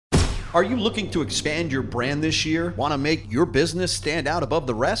Are you looking to expand your brand this year? Want to make your business stand out above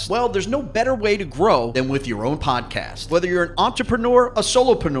the rest? Well, there's no better way to grow than with your own podcast. Whether you're an entrepreneur, a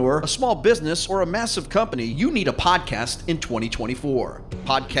solopreneur, a small business, or a massive company, you need a podcast in 2024.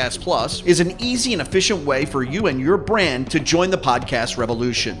 Podcast Plus is an easy and efficient way for you and your brand to join the podcast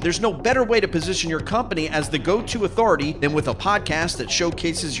revolution. There's no better way to position your company as the go-to authority than with a podcast that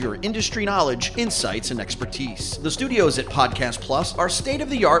showcases your industry knowledge, insights, and expertise. The studios at Podcast Plus are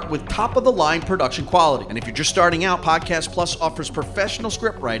state-of-the-art with top-of-the-line production quality. And if you're just starting out, Podcast Plus offers professional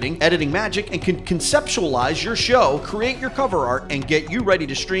script writing, editing magic, and can conceptualize your show, create your cover art, and get you ready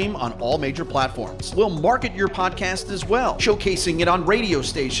to stream on all major platforms. We'll market your podcast as well, showcasing it on radio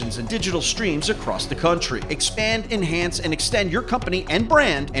stations and digital streams across the country. Expand, enhance, and extend your company and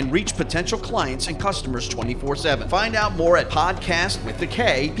brand and reach potential clients and customers 24/7. Find out more at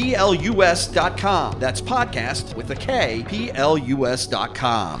podcastwithak.plus.com. That's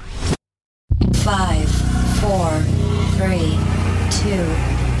podcastwithak.plus.com. 5, 4, 3, 2,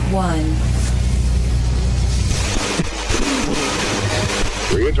 1.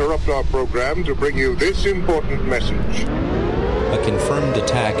 We interrupt our program to bring you this important message. A confirmed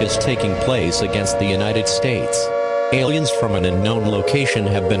attack is taking place against the United States. Aliens from an unknown location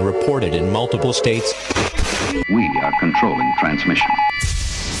have been reported in multiple states. We are controlling transmission.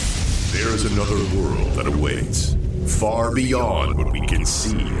 There's another world that awaits, far beyond what we can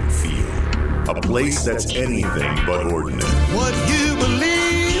see and feel. A place that's anything but ordinary. What you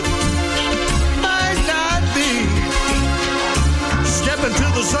believe might not be. Step into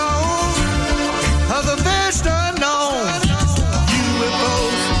the zone of the vast unknown.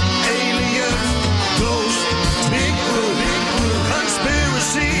 UFOs, aliens, ghosts, Bigfoot,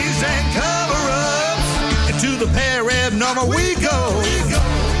 conspiracies and cover-ups. Into the paranormal we go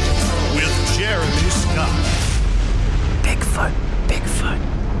with Jeremy Scott. Bigfoot.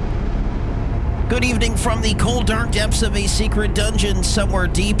 Good evening from the cold, dark depths of a secret dungeon somewhere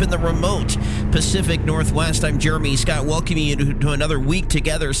deep in the remote Pacific Northwest. I'm Jeremy Scott, welcoming you to another week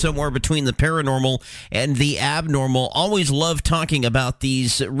together somewhere between the paranormal and the abnormal. Always love talking about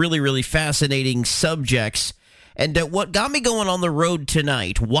these really, really fascinating subjects. And what got me going on the road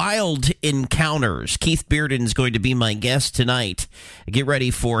tonight, wild encounters. Keith Bearden is going to be my guest tonight. Get ready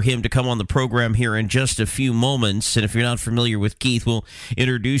for him to come on the program here in just a few moments. And if you're not familiar with Keith, we'll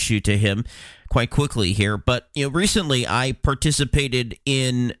introduce you to him quite quickly here. But recently I participated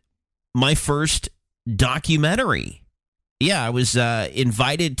in my first documentary. Yeah, I was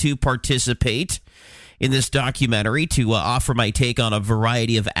invited to participate in this documentary to offer my take on a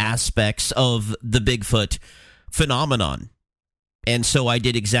variety of aspects of the Bigfoot phenomenon. And so I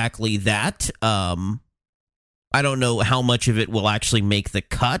did exactly that. I don't know how much of it will actually make the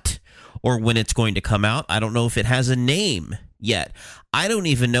cut or when it's going to come out. I don't know if it has a name yet. I don't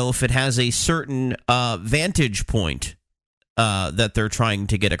even know if it has a certain vantage point that they're trying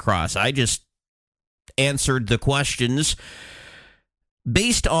to get across. I just answered the questions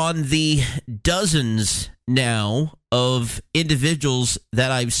based on the dozens now of individuals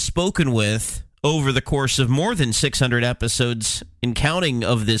that I've spoken with over the course of more than 600 episodes and counting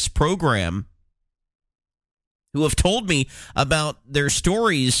of this program, who have told me about their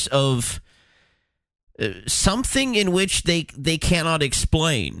stories of something in which they cannot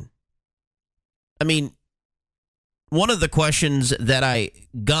explain. I mean, one of the questions that I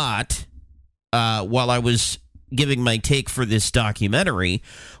got while I was giving my take for this documentary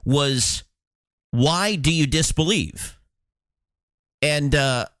was, why do you disbelieve? And,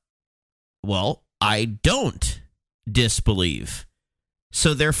 well, I don't disbelieve.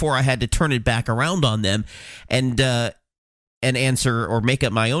 So therefore, I had to turn it back around on them and answer or make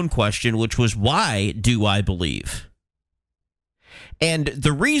up my own question, which was, why do I believe? And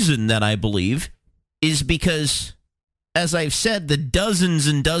the reason that I believe is because, as I've said, the dozens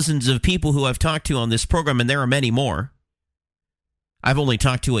and dozens of people who I've talked to on this program, and there are many more, I've only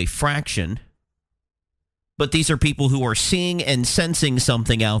talked to a fraction, but these are people who are seeing and sensing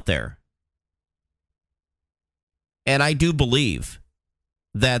something out there. And I do believe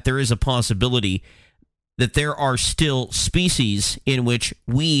that there is a possibility that there are still species in which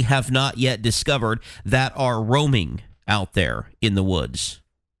we have not yet discovered that are roaming out there in the woods.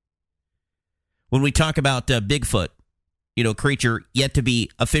 When we talk about Bigfoot, creature yet to be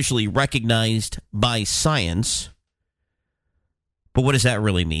officially recognized by science, but what does that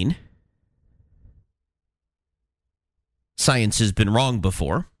really mean? Science has been wrong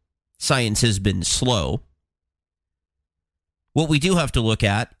before. Science has been slow. What we do have to look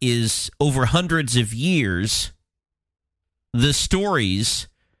at is, over hundreds of years, the stories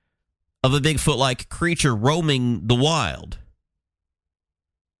of a Bigfoot-like creature roaming the wild.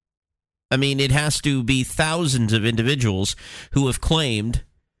 I mean, it has to be thousands of individuals who have claimed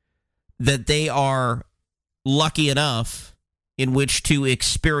that they are lucky enough in which to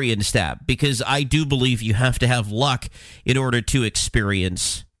experience that, because I do believe you have to have luck in order to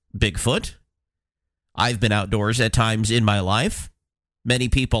experience Bigfoot. I've been outdoors at times in my life. Many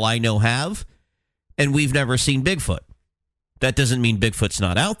people I know have, and we've never seen Bigfoot. That doesn't mean Bigfoot's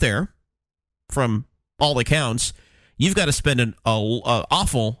not out there. From all accounts, you've got to spend an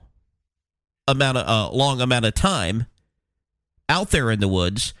awful amount of long amount of time out there in the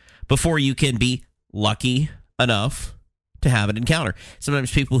woods before you can be lucky enough to have an encounter.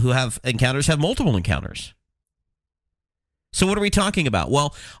 Sometimes people who have encounters have multiple encounters. So what are we talking about?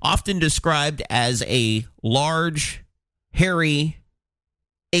 Well, often described as a large, hairy,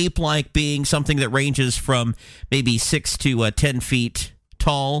 ape-like being, something that ranges from maybe 6 to 10 feet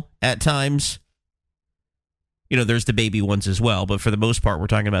tall at times. You know, there's the baby ones as well, but for the most part, we're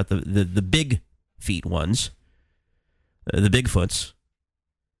talking about the big feet ones, the Bigfoots.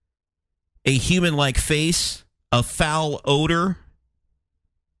 A human-like face, a foul odor,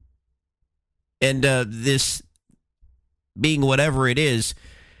 and this being whatever it is,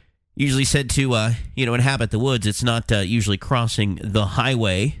 usually said to, inhabit the woods. It's not usually crossing the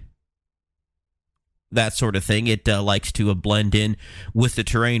highway, that sort of thing. It likes to blend in with the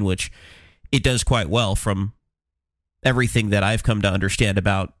terrain, which it does quite well from everything that I've come to understand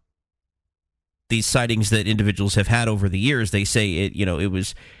about these sightings that individuals have had over the years. They say it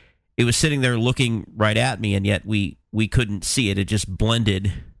was sitting there looking right at me, and yet we couldn't see it. It just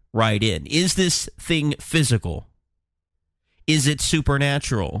blended right in. Is this thing physical? Is it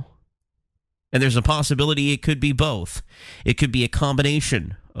supernatural? And there's a possibility it could be both. It could be a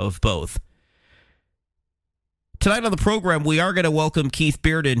combination of both. Tonight on the program, we are going to welcome Keith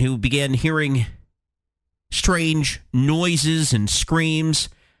Bearden, who began hearing strange noises and screams,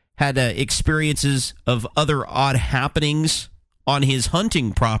 had experiences of other odd happenings on his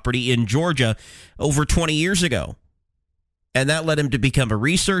hunting property in Georgia over 20 years ago. And that led him to become a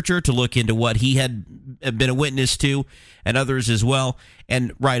researcher, to look into what he had been a witness to, and others as well,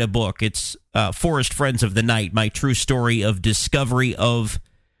 and write a book. It's Forest Friends of the Night, my true story of discovery of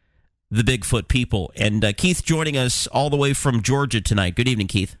the Bigfoot people. And Keith joining us all the way from Georgia tonight. Good evening,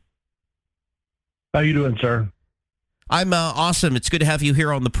 Keith. How you doing, sir? I'm awesome. It's good to have you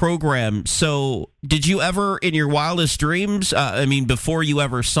here on the program. So, did you ever, in your wildest dreams, before you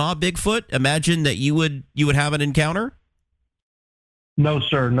ever saw Bigfoot, imagine that you would have an encounter? No,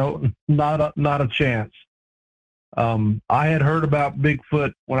 sir. No, not a chance. I had heard about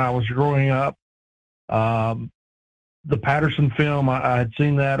Bigfoot when I was growing up. The Patterson film, I had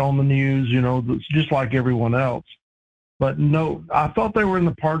seen that on the news, just like everyone else. But no, I thought they were in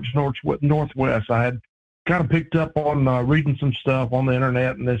the parks northwest. I had kind of picked up on reading some stuff on the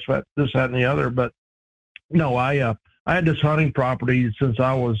internet and this, that, and the other. But no, I had this hunting property since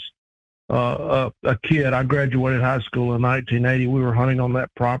I was a kid. I graduated high school in 1980. We were hunting on that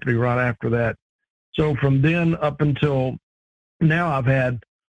property right after that. So from then up until now, I've had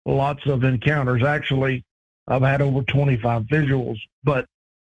lots of encounters. Actually, I've had over 25 visuals. But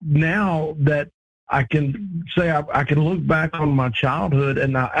now that I can say I can look back on my childhood,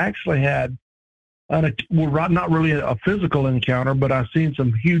 and I actually had, not really a physical encounter, but I've seen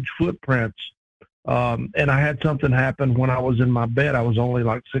some huge footprints. And I had something happen when I was in my bed. I was only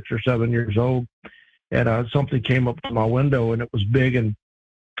like 6 or 7 years old, and something came up to my window, and it was big, and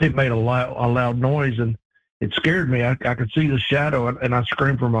it made a loud noise, and it scared me. I could see the shadow, and I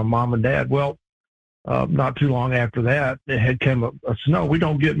screamed for my mom and dad. Well, not too long after that, it had came a snow. We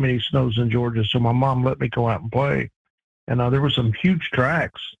don't get many snows in Georgia, so my mom let me go out and play. And there were some huge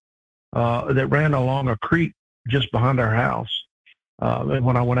tracks that ran along a creek just behind our house. And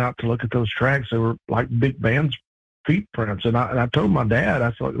when I went out to look at those tracks, they were like big man's feet prints. And I told my dad,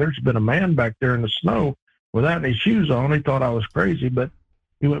 I thought, there's been a man back there in the snow without any shoes on. He thought I was crazy, but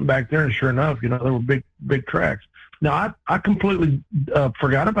he went back there, and sure enough, there were big tracks. Now, I completely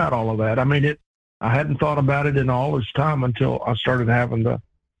forgot about all of that. I hadn't thought about it in all this time until I started having the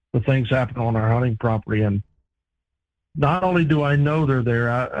things happen on our hunting property. And not only do I know they're there,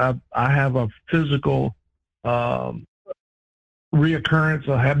 I have a physical reoccurrence,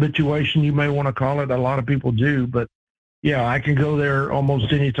 a habituation, you may want to call it. A lot of people do, but yeah, I can go there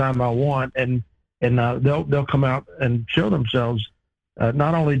almost any time I want, and they'll come out and show themselves.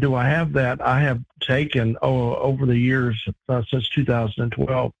 Not only do I have that, I have taken over the years since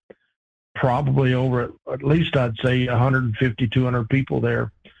 2012. Probably over at least, I'd say, 150, 200 people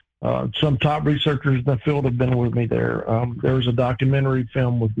there. Some top researchers in the field have been with me there. There was a documentary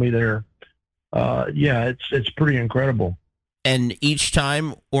film with me there. It's pretty incredible. And each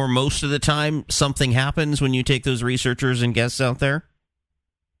time, or most of the time, something happens when you take those researchers and guests out there?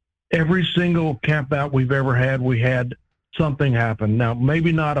 Every single camp out we've ever had, we had something happen. Now,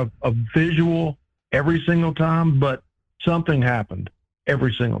 maybe not a visual every single time, but something happened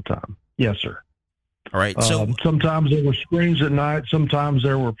every single time. Yes, sir. All right. So sometimes there were screams at night. Sometimes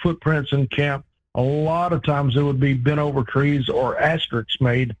there were footprints in camp. A lot of times there would be bent over trees or asterisks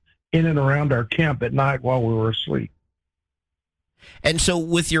made in and around our camp at night while we were asleep. And so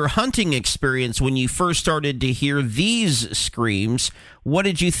with your hunting experience, when you first started to hear these screams, what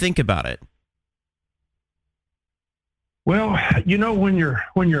did you think about it? Well, you know, when you're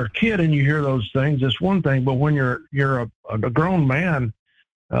a kid and you hear those things, it's one thing. But when you're a grown man,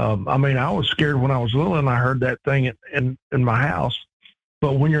 I mean, I was scared when I was little and I heard that thing in my house.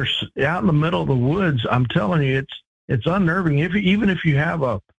 But when you're out in the middle of the woods, I'm telling you, it's unnerving. Even if you have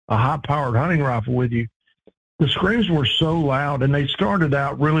a high-powered hunting rifle with you, the screams were so loud, and they started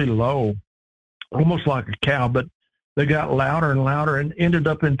out really low, almost like a cow, but they got louder and louder and ended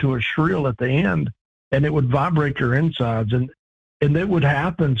up into a shrill at the end, and it would vibrate your insides. And it would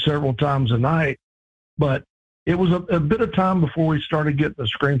happen several times a night, but it was a bit of time before we started getting the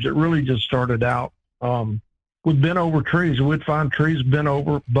screams. It really just started out with bent over trees. We'd find trees bent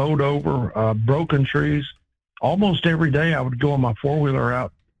over, bowed over, broken trees. Almost every day I would go on my four-wheeler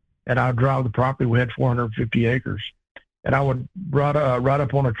out, and I'd drive the property. We had 450 acres. And I would ride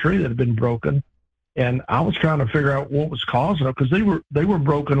up on a tree that had been broken, and I was trying to figure out what was causing it, because they were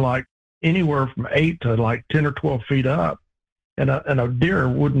broken like anywhere from 8 to like 10 or 12 feet up. And a deer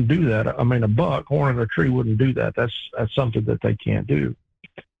wouldn't do that. I mean, a buck horning a tree wouldn't do that. That's something that they can't do.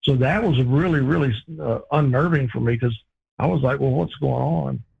 So that was really, really unnerving for me, because I was like, well, what's going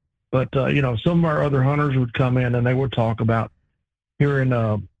on? But, you know, some of our other hunters would come in and they would talk about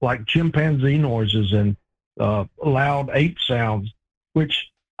hearing like chimpanzee noises and loud ape sounds, which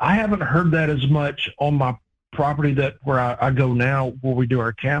I haven't heard that as much on my property where I go now, where we do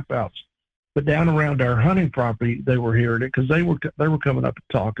our camp outs. But down around our hunting property, they were hearing it, because they were coming up and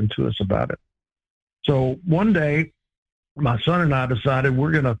talking to us about it. So one day, my son and I decided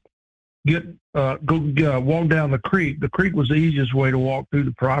we're going to go walk down the creek. The creek was the easiest way to walk through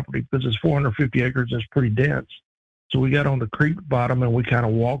the property, because it's 450 acres and it's pretty dense. So we got on the creek bottom and we kind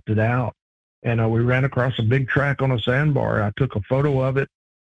of walked it out. And we ran across a big track on a sandbar. I took a photo of it,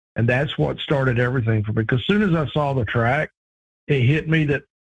 and that's what started everything for me. Because as soon as I saw the track, it hit me that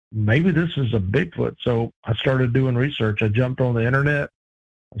maybe this is a Bigfoot. So I started doing research. I jumped on the internet.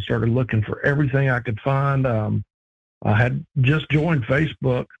 I started looking for everything I could find. I had just joined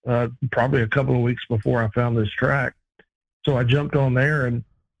Facebook probably a couple of weeks before I found this track. So I jumped on there and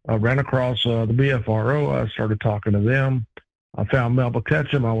ran across the BFRO. I started talking to them. I found Melba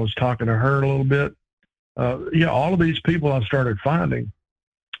Ketchum. I was talking to her a little bit. All of these people I started finding.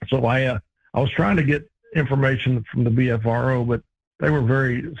 So I was trying to get information from the BFRO, but they were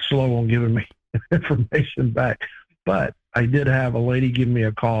very slow on giving me information back. But I did have a lady give me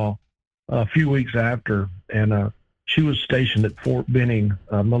a call a few weeks after, and she was stationed at Fort Benning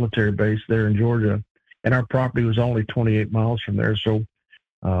military base there in Georgia, and our property was only 28 miles from there. So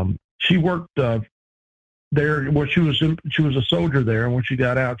she worked there. Well, she was a soldier there, and when she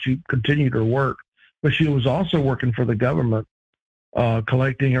got out, she continued her work. But she was also working for the government,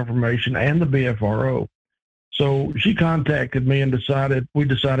 collecting information, and the BFRO. So she contacted me and we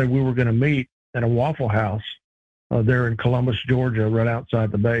decided we were going to meet at a Waffle House there in Columbus, Georgia, right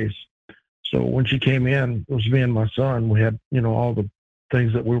outside the base. So when she came in, it was me and my son. We had, all the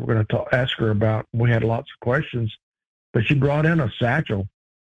things that we were going to ask her about. We had lots of questions, but she brought in a satchel.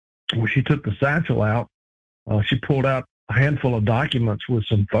 When she took the satchel out, she pulled out a handful of documents with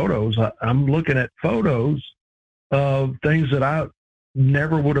some photos. I'm looking at photos of things that I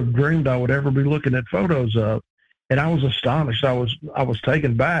never would have dreamed I would ever be looking at photos of. And I was astonished. I was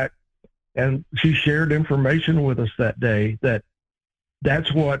taken back. And she shared information with us that day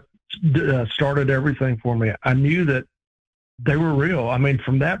that's what started everything for me. I knew that they were real. I mean,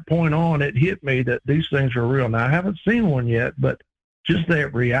 from that point on, it hit me that these things are real. Now, I haven't seen one yet, but just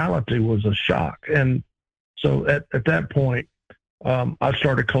that reality was a shock. And so at that point, I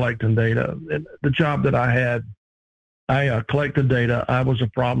started collecting data. And the job that I had, I collected data. I was a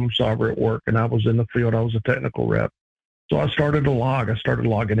problem solver at work, and I was in the field. I was a technical rep. So I started to log. I started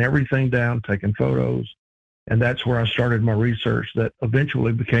logging everything down, taking photos, and that's where I started my research that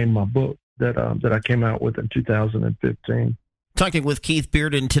eventually became my book that I came out with in 2015. Talking with Keith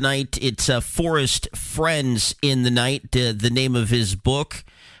Bearden tonight. It's Forest Friends in the Night, the name of his book,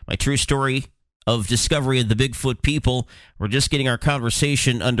 My True Story of Discovery of the Bigfoot People. We're just getting our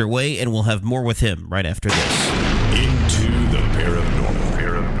conversation underway, and we'll have more with him right after this. Into the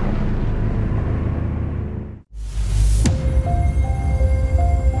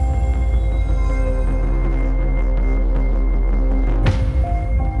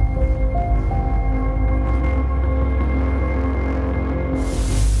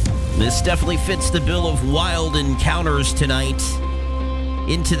This definitely fits the bill of wild encounters tonight.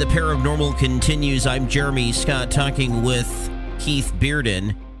 Into the Paranormal continues. I'm Jeremy Scott talking with Keith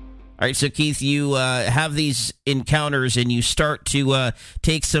Bearden. All right, so Keith, you have these encounters and you start to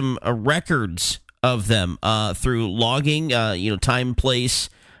take some records of them through logging, time, place,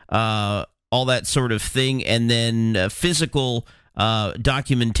 all that sort of thing, and then physical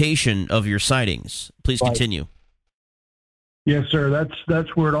documentation of your sightings. Please continue. Yes, sir.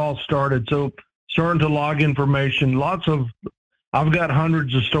 That's where it all started. So starting to log information, I've got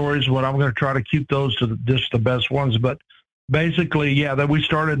hundreds of stories, but I'm going to try to keep those to just the best ones. But basically, that we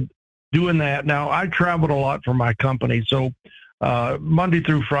started doing that. Now, I traveled a lot for my company. So Monday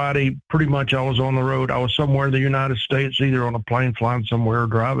through Friday, pretty much I was on the road. I was somewhere in the United States, either on a plane flying somewhere or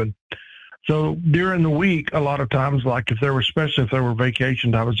driving. So during the week, a lot of times, especially if there were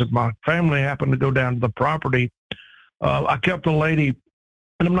vacation times, if my family happened to go down to the property, I kept a lady,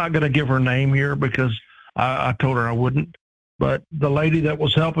 and I'm not going to give her name here because I told her I wouldn't. But the lady that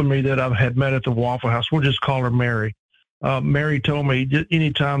was helping me that I had met at the Waffle House, we'll just call her Mary. Mary told me,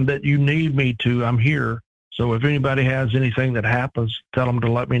 anytime that you need me to, I'm here. So if anybody has anything that happens, tell them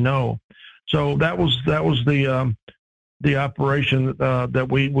to let me know. So that was the operation that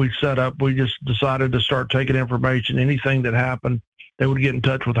we set up. We just decided to start taking information. Anything that happened, they would get in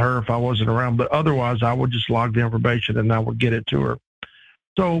touch with her if I wasn't around. But otherwise, I would just log the information and I would get it to her.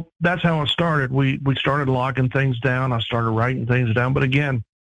 So that's how it started. We started logging things down. I started writing things down. But again,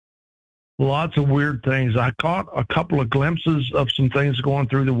 lots of weird things. I caught a couple of glimpses of some things going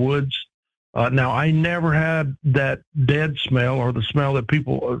through the woods. Now, I never had that dead smell or the smell that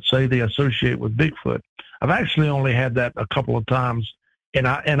people say they associate with Bigfoot. I've actually only had that a couple of times, and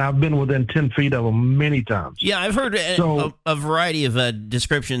I've been within 10 feet of them many times. Yeah, I've heard a variety of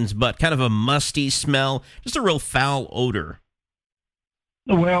descriptions, but kind of a musty smell, just a real foul odor.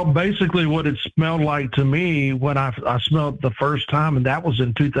 Well, basically what it smelled like to me when I smelled it the first time, and that was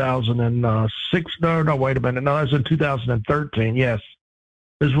in 2006. No, wait a minute. No, that was in 2013, yes.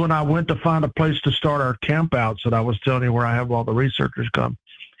 Is when I went to find a place to start our campouts that I was telling you where I have all the researchers come.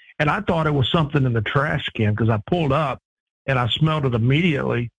 And I thought it was something in the trash can because I pulled up and I smelled it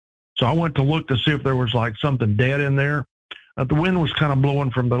immediately. So I went to look to see if there was like something dead in there. The wind was kind of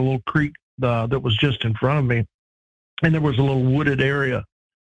blowing from the little creek that was just in front of me. And there was a little wooded area.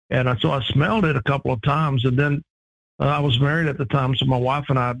 And so I smelled it a couple of times. And then I was married at the time, so my wife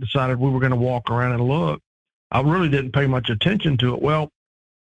and I decided we were going to walk around and look. I really didn't pay much attention to it. Well,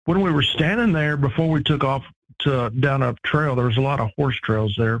 when we were standing there before we took off down a trail, there was a lot of horse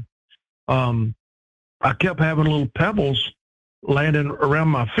trails there. I kept having little pebbles landing around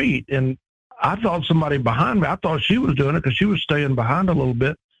my feet. And I thought somebody behind me, I thought she was doing it because she was staying behind a little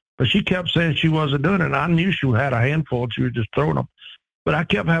bit. But she kept saying she wasn't doing it. And I knew she had a handful and she was just throwing them. But I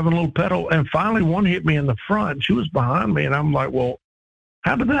kept having a little pedal, and finally one hit me in the front. She was behind me, and I'm like, well,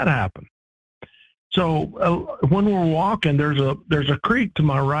 how did that happen? So when we're walking, there's a creek to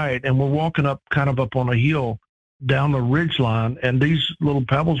my right, and we're walking up kind of up on a hill down the ridge line, and these little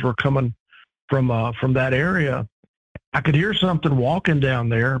pebbles were coming from that area. I could hear something walking down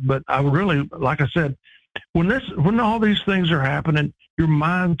there, but I really, like I said, when all these things are happening, your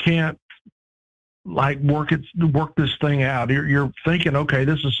mind can't work this thing out. You're thinking, okay,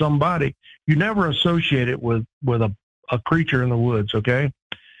 this is somebody. You never associate it with a creature in the woods, okay?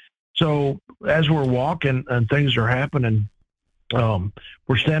 So as we're walking and things are happening,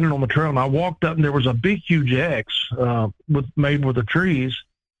 we're standing on the trail, and I walked up, and there was a big, huge X made with the trees,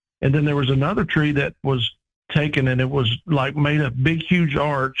 and then there was another tree that was taken, and it was like made a big, huge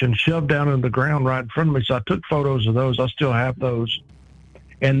arch and shoved down in the ground right in front of me. So I took photos of those. I still have those.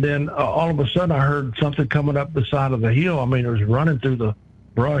 And then all of a sudden, I heard something coming up the side of the hill. I mean, it was running through the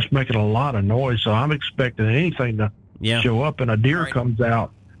brush, making a lot of noise. So I'm expecting anything to show up, and a deer comes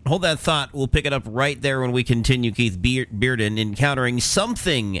out. Hold that thought. We'll pick it up right there when we continue. Keith Bearden encountering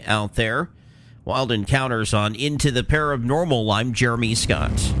something out there. Wild encounters on Into the Paranormal. I'm Jeremy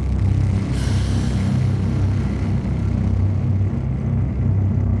Scott.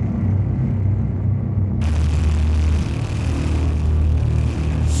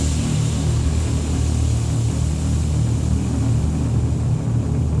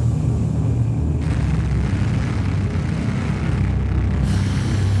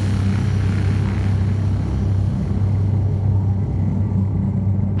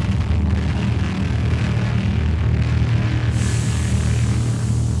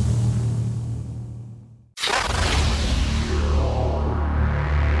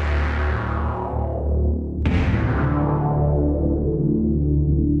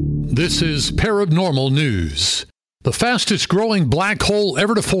 This is Paranormal News. The fastest growing black hole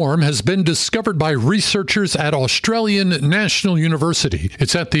ever to form has been discovered by researchers at Australian National University.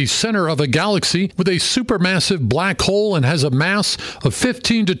 It's at the center of a galaxy with a supermassive black hole and has a mass of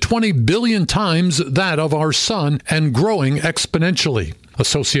 15 to 20 billion times that of our sun and growing exponentially.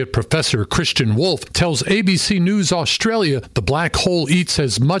 Associate Professor Christian Wolf tells ABC News Australia the black hole eats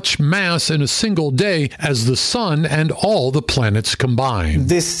as much mass in a single day as the sun and all the planets combined.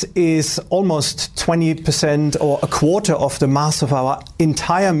 This is almost 20% or a quarter of the mass of our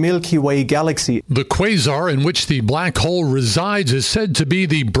entire Milky Way galaxy. The quasar in which the black hole resides is said to be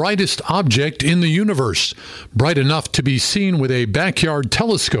the brightest object in the universe, bright enough to be seen with a backyard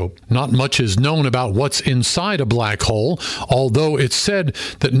telescope. Not much is known about what's inside a black hole, although it's said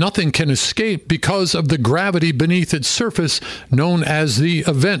that nothing can escape because of the gravity beneath its surface known as the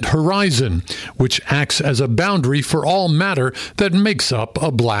event horizon, which acts as a boundary for all matter that makes up a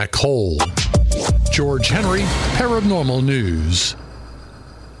black hole. George Henry, Paranormal News.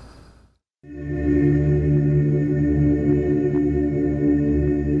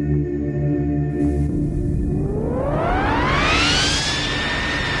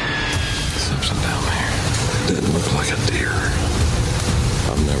 Something down there. Didn't look like a deer.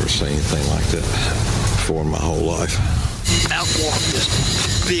 I've never seen anything like that before in my whole life. Out walked this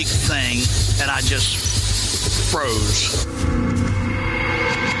big thing, and I just froze.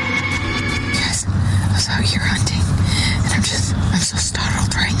 Yes, I was out here hunting, and I'm so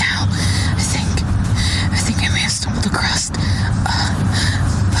startled right now. I think I may have stumbled across a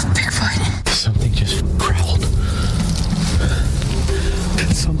Bigfoot. Something just growled.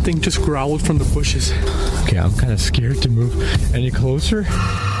 Something just growled from the bushes. Okay, I'm kind of scared to move any closer.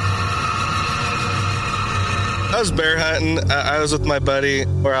 I was bear hunting. I was with my buddy.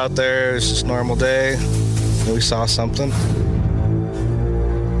 We're out there. It's just a normal day. And we saw something.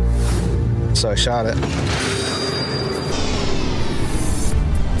 So I shot it.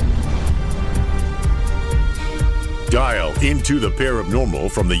 Dial into the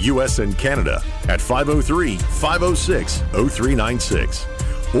paranormal from the U.S. and Canada at 503-506-0396.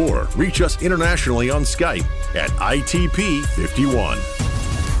 Or reach us internationally on Skype at ITP51.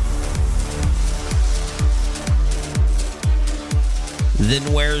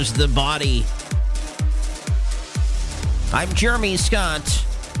 Then where's the body? I'm Jeremy Scott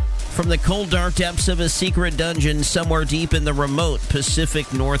from the cold, dark depths of a secret dungeon somewhere deep in the remote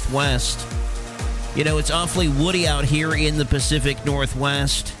Pacific Northwest. You know, it's awfully woody out here in the Pacific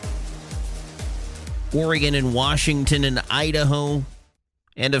Northwest. Oregon and Washington and Idaho.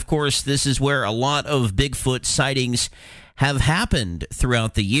 And, of course, this is where a lot of Bigfoot sightings have happened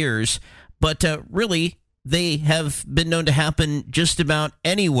throughout the years. But really, they have been known to happen just about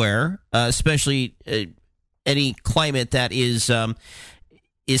anywhere, especially any climate that is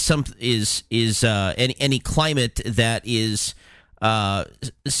any climate that is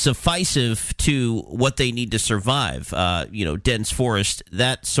suffice to what they need to survive, dense forest,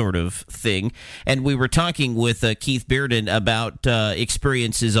 that sort of thing. And we were talking with Keith Bearden about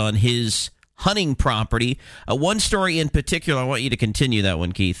experiences on his hunting property. One story in particular, I want you to continue that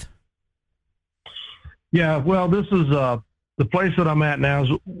one, Keith. Yeah, well, this is the place that I'm at now is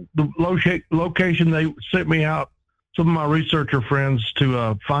the location they sent me out, some of my researcher friends,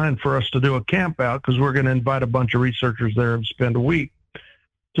 to find for us to do a camp out, because we're going to invite a bunch of researchers there and spend a week.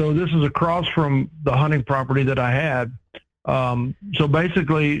 So this is across from the hunting property that I had. So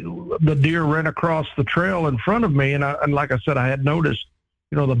basically, the deer ran across the trail in front of me, and like I said, I had noticed,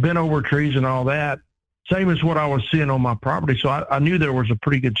 the bent over trees and all that, same as what I was seeing on my property. So I knew there was a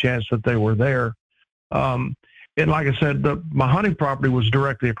pretty good chance that they were there. And like I said, my hunting property was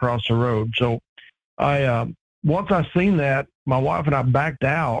directly across the road. So once I seen that, my wife and I backed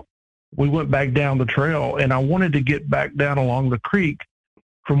out. We went back down the trail, and I wanted to get back down along the creek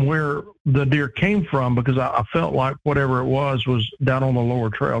from where the deer came from, because I felt like whatever it was down on the lower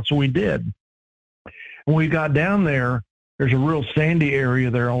trail. So we did. When we got down there, there's a real sandy area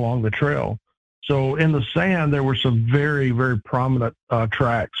there along the trail. So in the sand, there were some very, very prominent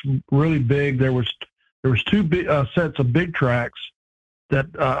tracks, really big. There was two big, sets of big tracks that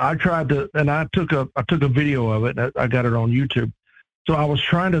I tried to, and I took a video of it. I got it on YouTube. So I was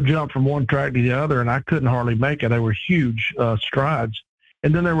trying to jump from one track to the other, and I couldn't hardly make it. They were huge strides.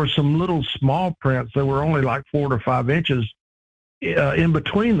 And then there were some little small prints that were only like 4 to 5 inches in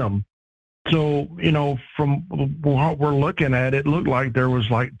between them. So, from what we're looking at, it looked like there was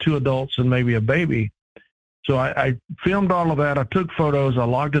like 2 adults and maybe a baby. So I filmed all of that. I took photos. I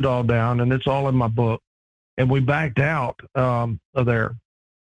logged it all down, and it's all in my book. And we backed out of there.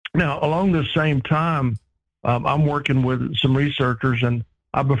 Now, along the same time, I'm working with some researchers, and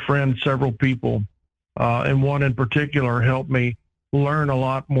I befriend several people and one in particular helped me learn a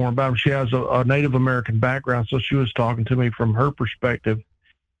lot more about them. She has a Native American background, so she was talking to me from her perspective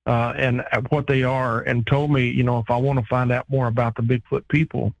and what they are, and told me, if I want to find out more about the Bigfoot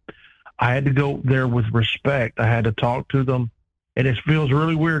people, I had to go there with respect. I had to talk to them. And it feels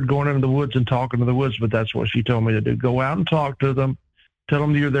really weird going into the woods and talking to the woods, but that's what she told me to do. Go out and talk to them, tell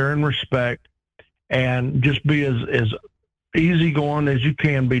them you're there in respect, and just be as easygoing as you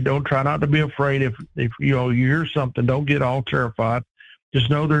can be. Don't try not to be afraid. If you hear something, don't get all terrified. Just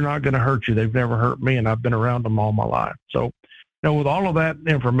know they're not going to hurt you. They've never hurt me, and I've been around them all my life. So, with all of that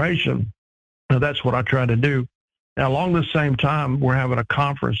information, that's what I try to do. Now, along the same time, we're having a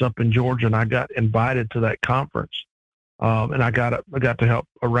conference up in Georgia, and I got invited to that conference. And I got to help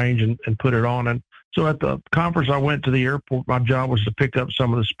arrange and put it on. And so at the conference, I went to the airport. My job was to pick up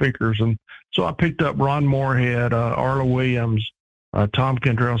some of the speakers. And so I picked up Ron Moorhead, Arla Williams, Tom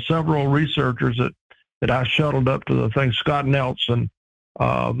Cantrell, several researchers that I shuttled up to the thing, Scott Nelson.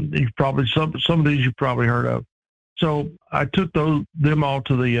 You've probably, some of these you've probably heard of. So I took them all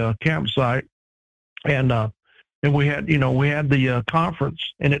to the campsite, and we had the conference,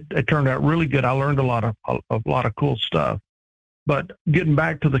 and it turned out really good. I learned a lot of cool stuff. But getting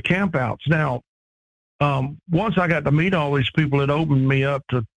back to the campouts now, once I got to meet all these people, it opened me up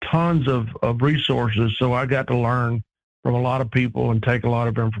to tons of resources. So I got to learn from a lot of people and take a lot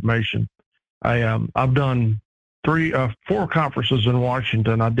of information. I've done 4 conferences in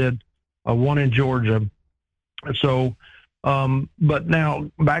Washington. I did one in Georgia. So. But now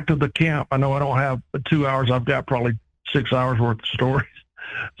back to the camp. I know I don't have 2 hours. I've got probably 6 hours worth of stories.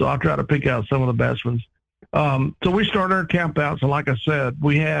 So I'll try to pick out some of the best ones. So we started our camp outs, and like I said,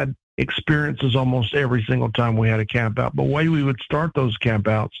 we had experiences almost every single time we had a camp out. But the way we would start those camp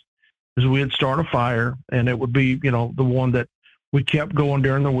outs is we'd start a fire, and it would be, the one that we kept going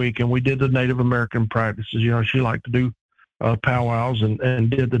during the week, and we did the Native American practices. She liked to do powwows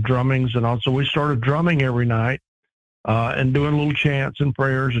and did the drummings, and also we started drumming every night. And doing little chants and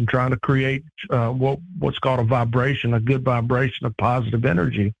prayers and trying to create what's called a good vibration of positive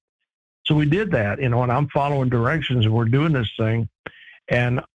energy. So we did that, and I'm following directions, and we're doing this thing.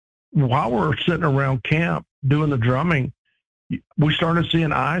 And while we're sitting around camp doing the drumming, we started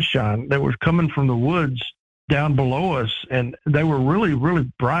seeing eyes shine. They were coming from the woods down below us, and they were really,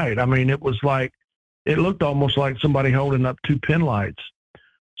 really bright. I mean, it looked almost like somebody holding up 2 pin lights.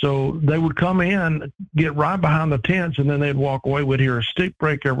 So they would come in, get right behind the tents, and then they'd walk away. We'd hear a stick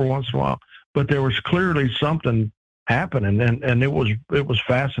break every once in a while, but there was clearly something happening, and it was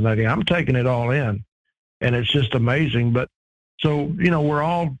fascinating. I'm taking it all in, and it's just amazing. But so we're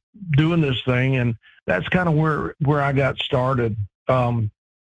all doing this thing, and that's kind of where I got started.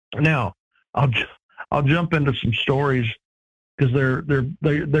 Now I'll jump into some stories because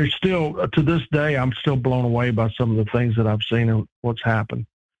they're still, to this day, I'm still blown away by some of the things that I've seen and what's happened.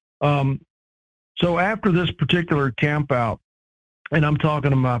 So after this particular camp out, and I'm talking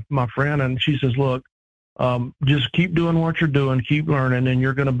to my friend, and she says, look, just keep doing what you're doing, keep learning, and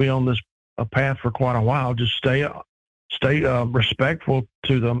you're going to be on this path for quite a while. Just stay respectful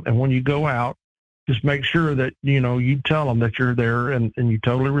to them. And when you go out, just make sure that, you tell them that you're there and you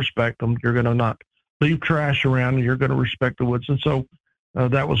totally respect them. You're going to not leave trash around, and you're going to respect the woods. And so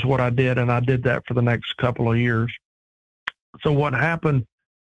that was what I did, and I did that for the next couple of years. So what happened,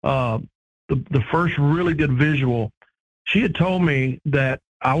 the first really good visual, she had told me that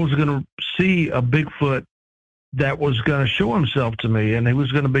I was going to see a Bigfoot that was going to show himself to me, and he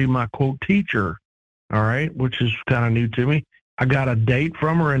was going to be my, quote, teacher, all right, which is kind of new to me. I got a date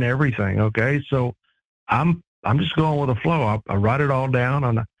from her and everything, okay? So I'm just going with the flow. I write it all down,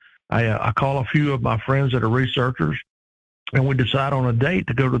 and I call a few of my friends that are researchers, and we decide on a date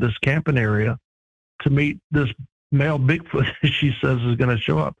to go to this camping area to meet this male Bigfoot she says is going to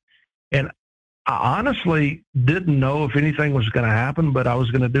show up. And I honestly didn't know if anything was going to happen, but I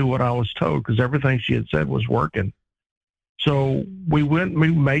was going to do what I was told because everything she had said was working. So we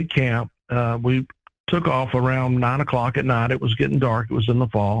made camp. We took off around 9 o'clock at night. It was getting dark. It was in the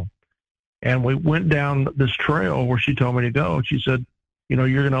fall. And we went down this trail where she told me to go. She said,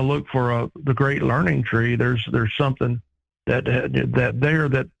 you're going to look for the great learning tree. There's something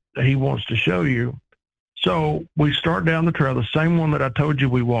that he wants to show you. So we start down the trail, the same one that I told you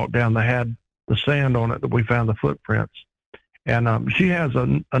we walked down that had the sand on it that we found the footprints. And she has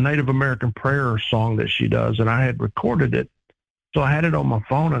a Native American prayer song that she does, and I had recorded it. So I had it on my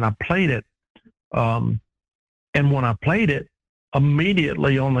phone, and I played it. And when I played it,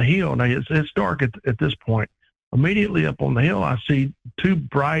 immediately on the hill, now it's dark at this point, immediately up on the hill, I see 2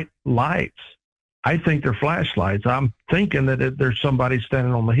 bright lights. I think they're flashlights. I'm thinking that there's somebody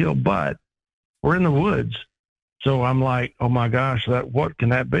standing on the hill, but We're in the woods. So I'm like, oh my gosh, what can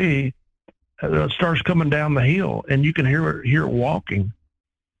that be? It starts coming down the hill, and you can hear it walking.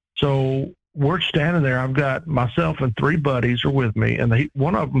 So we're standing there. I've got myself and 3 buddies are with me, and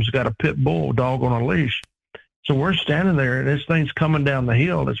one of them's got a pit bull dog on a leash. So we're standing there, and this thing's coming down the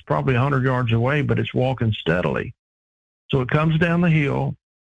hill. It's probably 100 yards away, but it's walking steadily. So it comes down the hill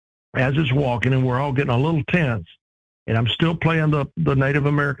as it's walking, and we're all getting a little tense. And I'm still playing the Native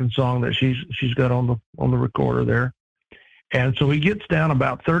American song that she's got on the recorder there. And so he gets down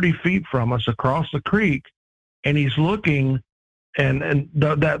about 30 feet from us across the creek, and he's looking, and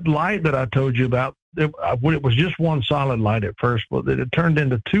that light that I told you about, it was just one solid light at first, but it turned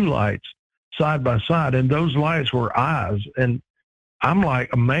into 2 lights side by side, and those lights were eyes. And I'm like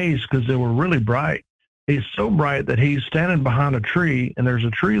amazed because they were really bright. He's so bright that he's standing behind a tree, and there's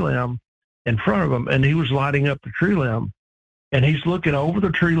a tree limb in front of him, and he was lighting up the tree limb, and he's looking over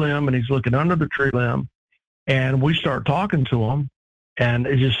the tree limb, and he's looking under the tree limb, and we start talking to him, and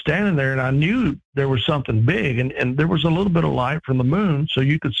he's just standing there, and I knew there was something big, and there was a little bit of light from the moon, so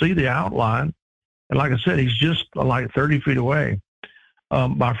you could see the outline, and like I said, he's just like 30 feet away.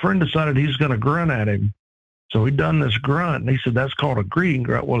 My friend decided he's going to grunt at him, so he done this grunt, and he said that's called a greeting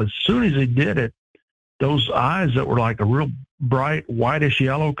grunt. Well, as soon as he did it, those eyes that were like a real bright whitish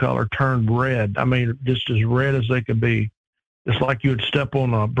yellow color turned red. I mean, just as red as they could be. It's like you would step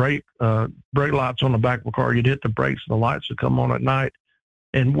on a brake lights on the back of a car. You'd hit the brakes and the lights would come on at night.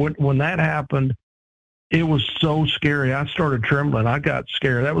 And when that happened, it was so scary. I started trembling. I got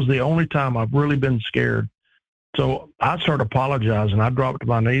scared. That was the only time I've really been scared. So I started apologizing. I dropped to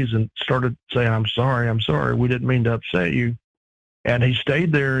my knees and started saying, I'm sorry. We didn't mean to upset you. And he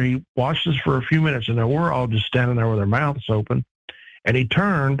stayed there. He watched us for a few minutes, and then we're all just standing there with our mouths open. And he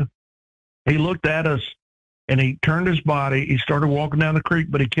turned, he looked at us, and he turned his body. He started walking down the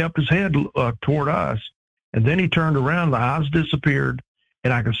creek, but he kept his head toward us. And then he turned around, the eyes disappeared,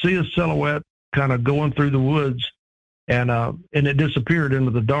 and I could see his silhouette kind of going through the woods, and it disappeared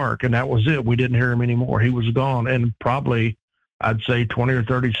into the dark, and that was it. We didn't hear him anymore. He was gone, and probably, I'd say 20 or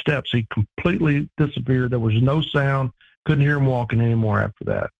 30 steps, he completely disappeared. There was no sound. Couldn't hear him walking anymore after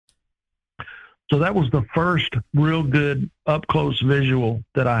that. So that was the first real good up-close visual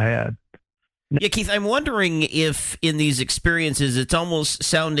that I had. Yeah, Keith, I'm wondering if in these experiences it's almost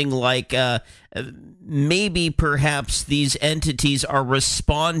sounding like maybe perhaps these entities are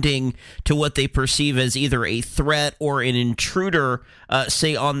responding to what they perceive as either a threat or an intruder,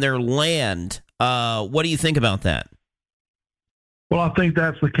 say, on their land. What do you think about that? Well, I think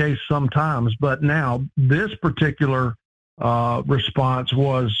that's the case sometimes, but now this particular response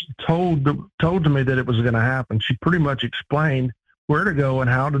was told to me that it was going to happen. She pretty much explained where to go and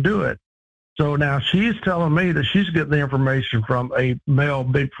how to do it. So now she's telling me that she's getting the information from a male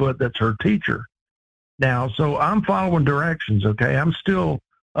Bigfoot that's her teacher. Now, so I'm following directions, okay? I'm still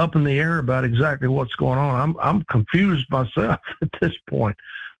up in the air about exactly what's going on. I'm confused myself at this point,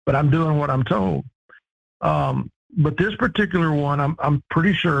 but I'm doing what I'm told. But this particular one, I'm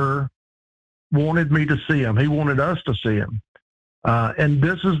pretty sure wanted me to see him. He wanted us to see him. And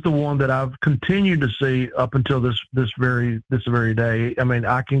this is the one that I've continued to see up until this very day. I mean,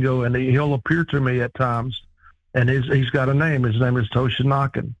 I can go and he'll appear to me at times, and he's got a name. His name is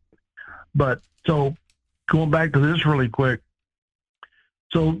Toshinakan. But so going back to this really quick.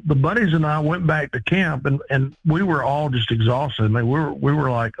 So the buddies and I went back to camp, and we were all just exhausted. I mean, we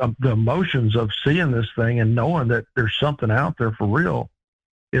were like the emotions of seeing this thing and knowing that there's something out there for real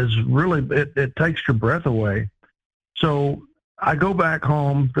is really, it takes your breath away. So I go back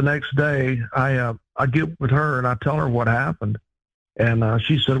home the next day. I get with her and I tell her what happened. And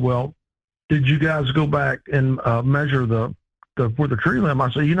she said, well, did you guys go back and measure where the tree limb?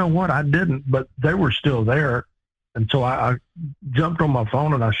 I said, you know what? I didn't, but they were still there. And so I jumped on my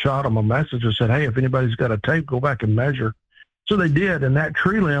phone and I shot them a message and said, hey, if anybody's got a tape, go back and measure. So they did. And that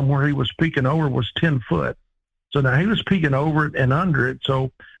tree limb where he was peeking over was 10 foot. So now he was peeking over it and under it.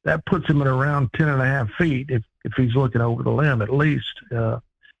 So that puts him at around 10 and a half feet if he's looking over the limb at least.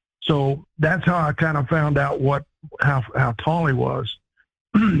 So that's how I kind of found out how tall he was.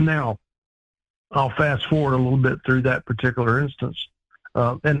 Now, I'll fast forward a little bit through that particular instance.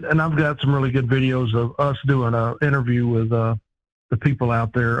 And I've got some really good videos of us doing an interview with the people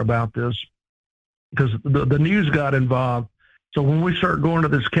out there about this, because the news got involved. So when we start going to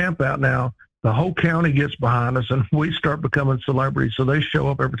this camp out now, the whole county gets behind us and we start becoming celebrities. So they show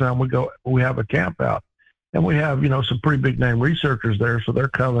up every time we have a camp out, and we have, some pretty big name researchers there. So they're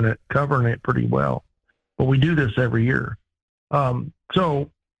covering it pretty well, but we do this every year. So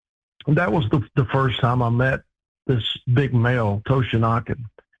that was the first time I met this big male, Toshinakan.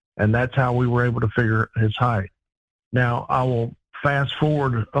 and that's how we were able to figure his height. Now, I will fast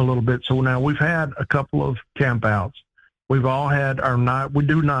forward a little bit. So now we've had a couple of camp outs. We've all had we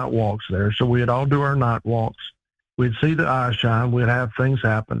do night walks there. So we'd all do our night walks. We'd see the eye shine. We'd have things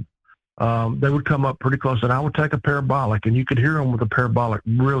happen. They would come up pretty close, and I would take a parabolic, and you could hear them with a parabolic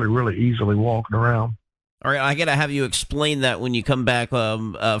really, really easily walking around. All right, I got to have you explain that when you come back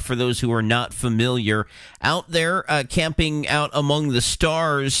for those who are not familiar. Out there, camping out among the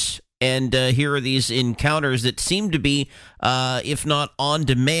stars, and here are these encounters that seem to be, if not on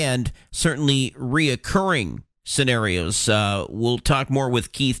demand, certainly reoccurring scenarios. We'll talk more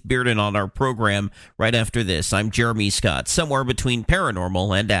with Keith Bearden on our program right after this. I'm Jeremy Scott, somewhere between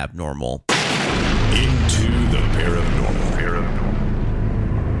paranormal and abnormal. Into the paranormal.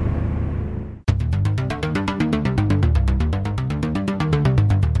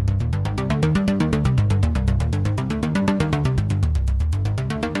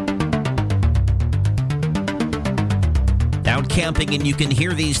 Out camping, and you can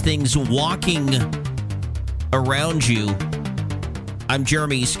hear these things walking around you. I'm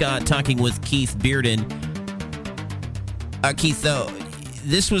Jeremy Scott, talking with Keith Bearden. Keith,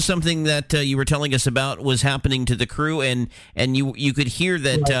 this was something that you were telling us about was happening to the crew, and you could hear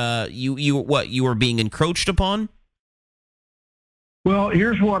that you were being encroached upon. Well,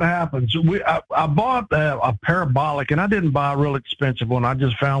 here's what happens. I bought a parabolic, and I didn't buy a real expensive one. I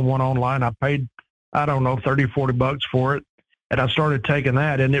just found one online. I paid, I don't know, $30, $40 for it. And I started taking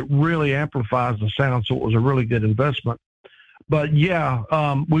that, and it really amplifies the sound, so it was a really good investment. But, yeah,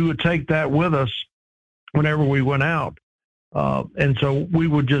 we would take that with us whenever we went out. And so we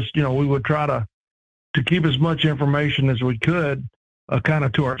would just, we would try to keep as much information as we could kind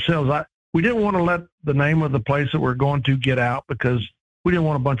of to ourselves. We didn't want to let the name of the place that we're going to get out, because we didn't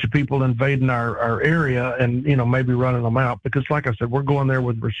want a bunch of people invading our area and, maybe running them out, because, like I said, we're going there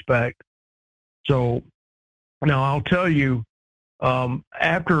with respect. So now I'll tell you,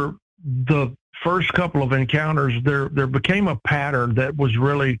 after the first couple of encounters, there became a pattern that was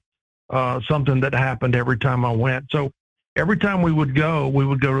really something that happened every time I went. So every time we would go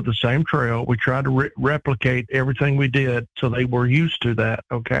to the same trail. We tried to replicate everything we did, so they were used to that,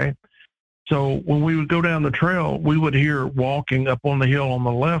 okay? So when we would go down the trail, we would hear walking up on the hill on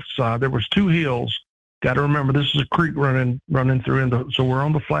the left side. There was two hills. Got to remember, this is a creek running through, so we're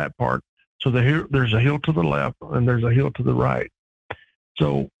on the flat part. So there's a hill to the left, and there's a hill to the right.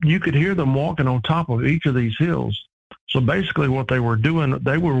 So you could hear them walking on top of each of these hills. So basically what they were doing,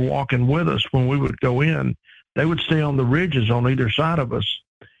 they were walking with us when we would go in. They would stay on the ridges on either side of us,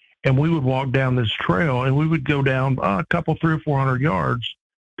 and we would walk down this trail, and we would go down a couple, 300 or 400 yards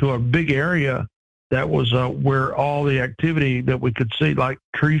to a big area that was where all the activity that we could see, like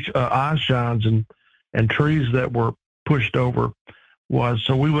trees, eye shines and trees that were pushed over was.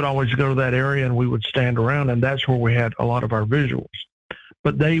 So we would always go to that area, and we would stand around, and that's where we had a lot of our visuals.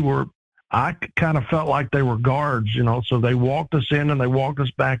 But I kind of felt like they were guards, so they walked us in and they walked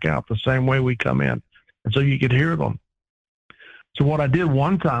us back out the same way we come in. And so you could hear them. So what I did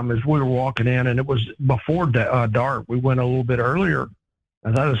one time is we were walking in, and it was before dark. We went a little bit earlier,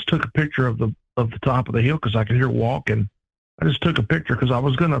 and I just took a picture of the top of the hill because I could hear walking. I just took a picture because I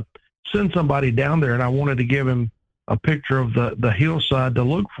was going to send somebody down there, and I wanted to give him a picture of the hillside to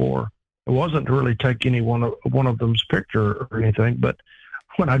look for. It wasn't to really take any one of them's picture or anything, but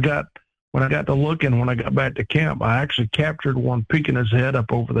when I got to looking, when I got back to camp, I actually captured one peeking his head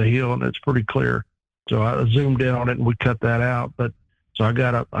up over the hill, and it's pretty clear. So I zoomed in on it, and we cut that out. But so I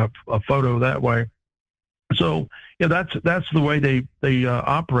got a photo that way. So yeah, that's the way they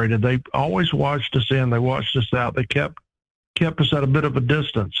operated. They always watched us in. They watched us out. They kept us at a bit of a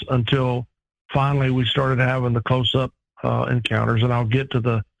distance until finally we started having the close-up encounters. And I'll get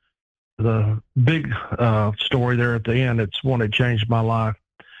to the big story there at the end. It's one that changed my life.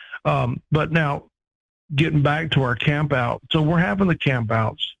 But now, getting back to our camp out. So we're having the camp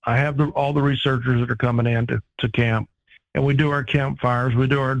outs. I have all the researchers that are coming in to camp, and we do our campfires. We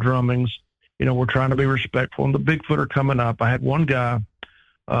do our drummings. We're trying to be respectful. And the Bigfoot are coming up. I had one guy,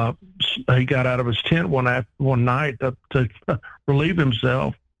 he got out of his tent one night to relieve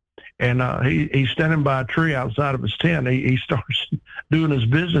himself, and he's standing by a tree outside of his tent. He starts doing his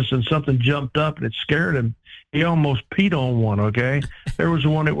business, and something jumped up, and it scared him. He almost peed on one, okay? There was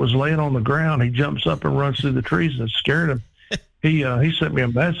one that was laying on the ground. He jumps up and runs through the trees, and it scared him. He sent me a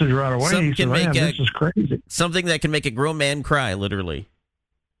message right away. He said, man, this is crazy. Something that can make a grown man cry, literally.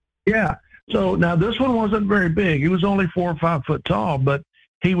 Yeah. So now this one wasn't very big. He was only 4 or 5 foot tall, but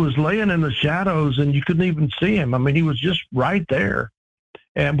he was laying in the shadows, and you couldn't even see him. I mean, he was just right there.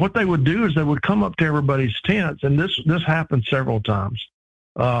 And what they would do is they would come up to everybody's tents, and this happened several times.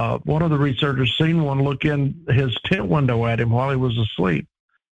 one of the researchers seen one look in his tent window at him while he was asleep.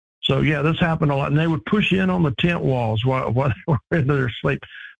 So, yeah, this happened a lot. And they would push in on the tent walls while they were in their sleep.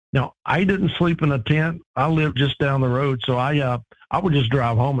 Now, I didn't sleep in a tent. I lived just down the road. So I would just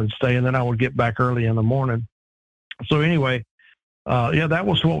drive home and stay, and then I would get back early in the morning. So anyway, that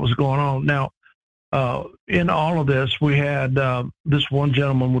was what was going on. Now, in all of this, we had this one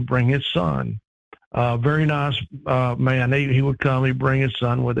gentleman would bring his son. Very nice man. He would come, he'd bring his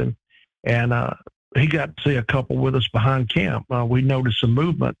son with him. And he got to see a couple with us behind camp. We noticed some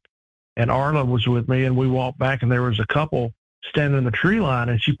movement. And Arla was with me, and we walked back, and there was a couple standing in the tree line,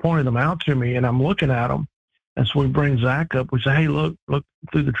 and she pointed them out to me, and I'm looking at them. And so we bring Zach up. We say, hey, look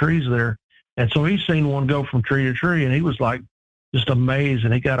through the trees there. And so he's seen one go from tree to tree, and he was like just amazed,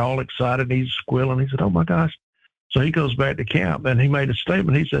 and he got all excited. He's squealing. He said, oh, my gosh. So he goes back to camp, and he made a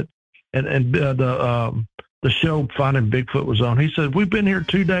statement. He said, and the show Finding Bigfoot was on. He said, we've been here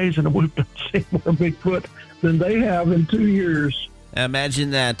 2 days, and we've been seeing more Bigfoot than they have in 2 years.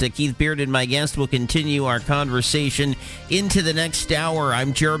 Imagine that. Keith Bearden, my guest, will continue our conversation into the next hour.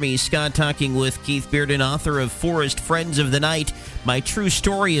 I'm Jeremy Scott, talking with Keith Bearden, author of Forest Friends of the Night, my true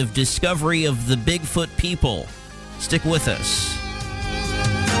story of discovery of the Bigfoot people. Stick with us.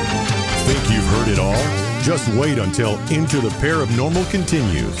 Think you've heard it all? Just wait until Into the Paranormal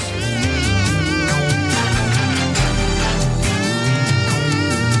continues.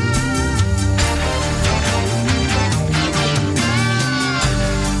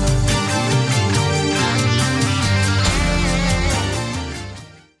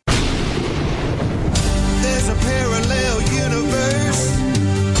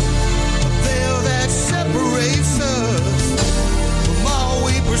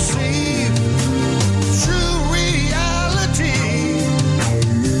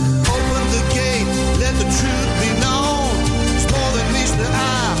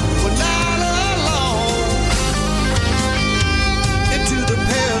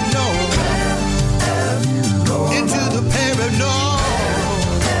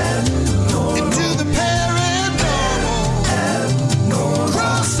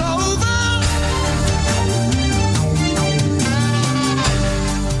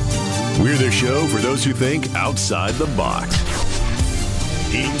 Who think outside the box.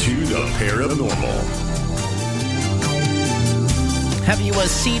 Into the Paranormal. Have you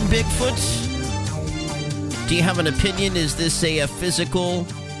seen Bigfoot? Do you have an opinion? Is this a physical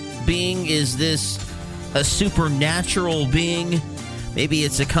being? Is this a supernatural being? Maybe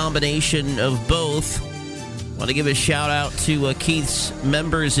it's a combination of both. I want to give a shout out to Keith's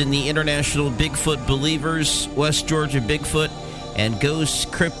members in the International Bigfoot Believers, West Georgia Bigfoot, and Ghosts,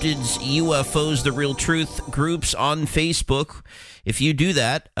 Cryptids, UFOs, The Real Truth groups on Facebook. If you do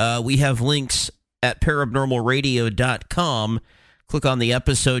that, we have links at paranormalradio.com. Click on the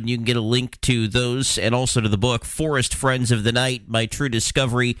episode and you can get a link to those and also to the book, Forest Friends of the Night, my true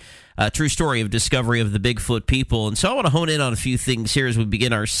story of discovery of the Bigfoot people. And so I want to hone in on a few things here as we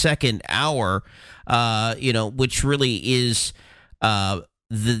begin our second hour, which really is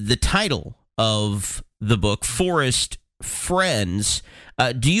the title of the book, Forest Friends.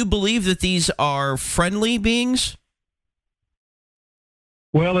 Do you believe that these are friendly beings?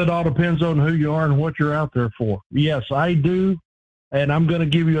 Well, it all depends on who you are and what you're out there for. Yes, I do. And I'm going to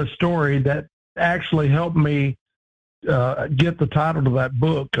give you a story that actually helped me get the title to that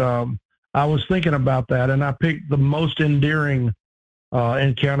book. I was thinking about that, and I picked the most endearing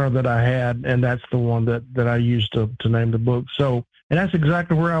encounter that I had, and that's the one that I used to name the book. So, and that's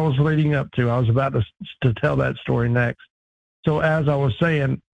exactly where I was leading up to. I was about to tell that story next. So as I was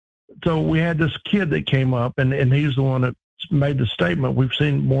saying, so we had this kid that came up, and he's the one that made the statement, we've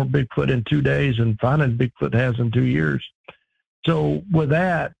seen more Bigfoot in 2 days than Finding Bigfoot has in 2 years. So with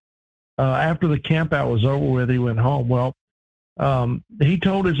that, after the camp out was over with, he went home. Well, he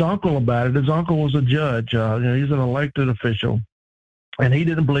told his uncle about it. His uncle was a judge. He's an elected official, and he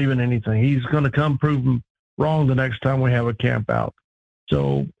didn't believe in anything. He's going to come prove him wrong the next time we have a camp out.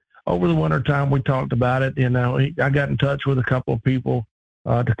 So over the winter time, we talked about it. I got in touch with a couple of people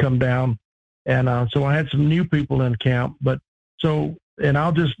to come down. And so I had some new people in camp. And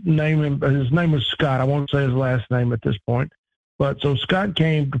I'll just name him. His name is Scott. I won't say his last name at this point. But so Scott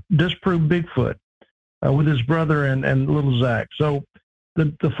came to disprove Bigfoot with his brother and little Zach. So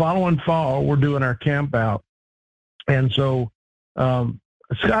the following fall, we're doing our camp out. And so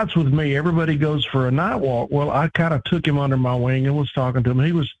Scott's with me. Everybody goes for a night walk. Well, I kind of took him under my wing and was talking to him.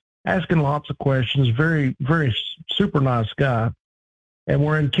 He was asking lots of questions, very, very super nice guy. And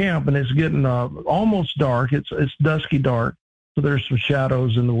we're in camp, and it's getting almost dark. It's dusky dark, so there's some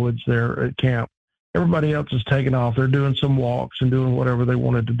shadows in the woods there at camp. Everybody else is taking off. They're doing some walks and doing whatever they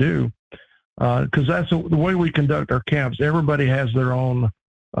wanted to do. Because that's the way we conduct our camps. Everybody has their own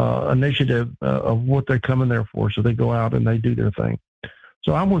initiative of what they're coming there for. So they go out and they do their thing.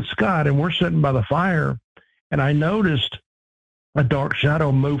 So I'm with Scott, and we're sitting by the fire, and I noticed a dark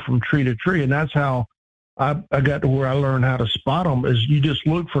shadow move from tree to tree, and that's how I got to where I learned how to spot them, is you just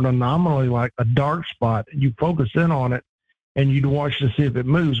look for an anomaly like a dark spot, and you focus in on it, and you watch to see if it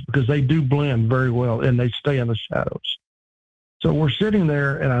moves, because they do blend very well, and they stay in the shadows. So we're sitting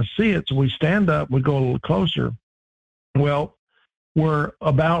there, and I see it, so we stand up, we go a little closer. Well, we're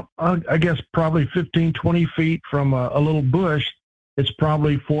about, I guess, probably 15, 20 feet from a little bush. It's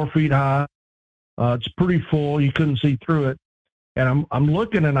probably 4 feet high. It's pretty full. You couldn't see through it. And I'm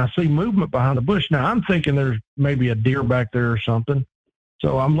looking, and I see movement behind the bush. Now, I'm thinking there's maybe a deer back there or something.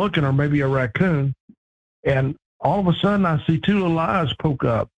 So I'm looking, or maybe a raccoon. And all of a sudden, I see two little eyes poke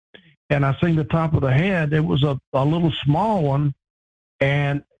up. And I see the top of the head. It was a little small one,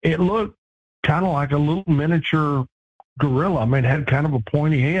 and it looked kind of like a little miniature gorilla. I mean, it had kind of a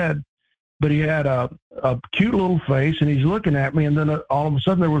pointy head, but he had a cute little face, and he's looking at me, and then all of a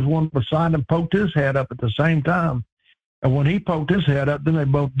sudden there was one beside him, poked his head up at the same time. And when he poked his head up, then they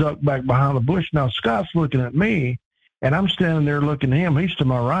both ducked back behind the bush. Now, Scott's looking at me, and I'm standing there looking at him. He's to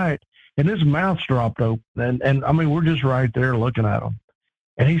my right, and his mouth's dropped open. And I mean, we're just right there looking at him.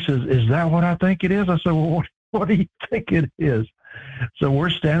 And he says, "Is that what I think it is?" I said, "Well, what do you think it is?" So we're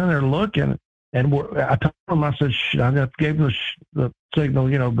standing there looking, and I told him, I said, I gave him the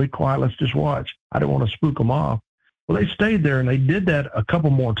signal, be quiet, let's just watch. I didn't want to spook them off. Well, they stayed there, and they did that a couple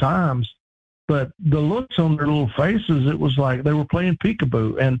more times. But the looks on their little faces, it was like they were playing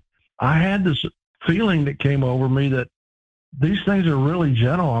peekaboo. And I had this feeling that came over me that these things are really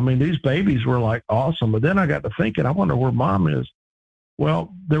gentle. I mean, these babies were like awesome. But then I got to thinking, I wonder where Mom is.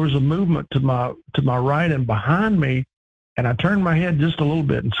 Well, there was a movement to my right and behind me, and I turned my head just a little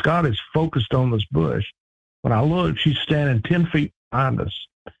bit, and Scott is focused on this bush. When I looked, she's standing 10 feet behind us.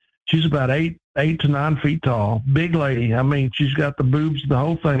 She's about 8 to 9 feet tall, big lady. I mean, she's got the boobs, the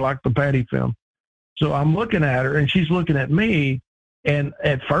whole thing, like the Patty film. So I'm looking at her, and she's looking at me, and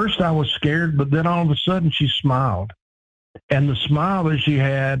at first I was scared, but then all of a sudden she smiled. And the smile that she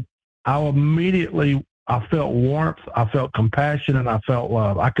had, I felt warmth, I felt compassion, and I felt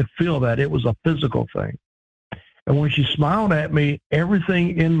love. I could feel that. It was a physical thing. And when she smiled at me,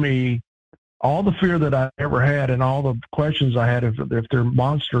 everything in me, all the fear that I ever had and all the questions I had if they're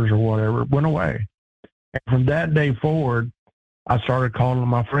monsters or whatever, went away. And from that day forward, I started calling them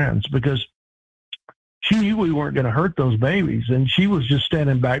my friends, because she knew we weren't going to hurt those babies. And she was just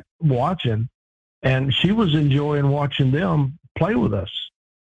standing back watching, and she was enjoying watching them play with us.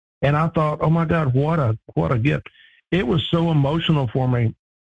 And I thought, oh my God, what a gift. It was so emotional for me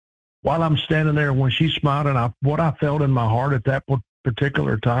while I'm standing there when she smiled, and what I felt in my heart at that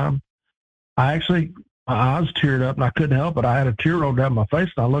particular time. My eyes teared up, and I couldn't help it. I had a tear roll down my face,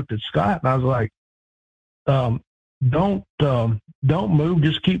 and I looked at Scott, and I was like, don't move.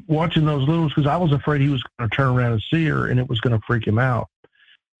 Just keep watching those little ones, because I was afraid he was going to turn around and see her, and it was going to freak him out.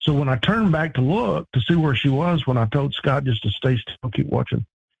 So when I turned back to look to see where she was, when I told Scott just to stay still, keep watching,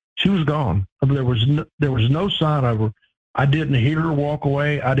 she was gone. There was no sign of her. I didn't hear her walk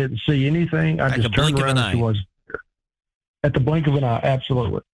away. I didn't see anything. I just turned around and she was there. At the blink of an eye,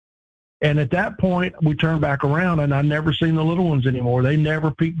 absolutely. And at that point, we turned back around, and I never seen the little ones anymore. They never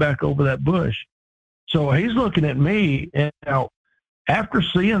peeked back over that bush. So he's looking at me, and now, after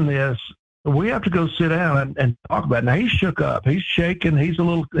seeing this, we have to go sit down and talk about it. Now, he's shook up. He's shaking. He's a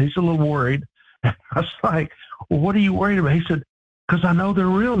little worried. I was like, well, what are you worried about? He said, because I know they're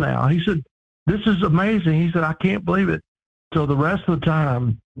real now. He said, this is amazing. He said, I can't believe it. So the rest of the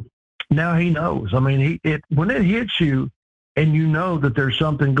time, now he knows. I mean, when it hits you and you know that there's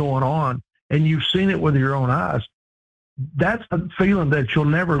something going on and you've seen it with your own eyes, that's a feeling that you'll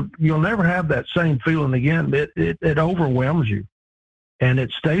never have that same feeling again. It overwhelms you, and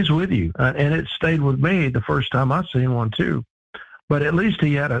it stays with you. And it stayed with me the first time I seen one too. But at least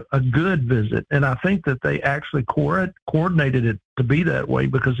he had a good visit, and I think that they actually coordinated it to be that way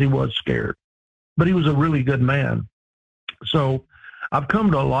because he was scared. But he was a really good man. So I've come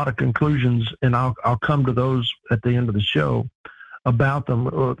to a lot of conclusions, and I'll come to those at the end of the show about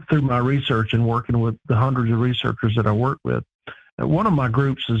them through my research and working with the hundreds of researchers that I work with. And one of my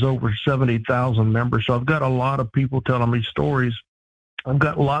groups is over 70,000 members, so I've got a lot of people telling me stories. I've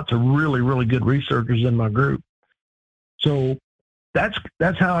got lots of really, really good researchers in my group. So that's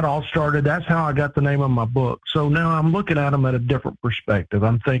how it all started. That's how I got the name of my book. So now I'm looking at them at a different perspective.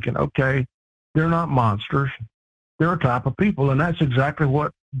 I'm thinking, okay, they're not monsters. They're a type of people, and that's exactly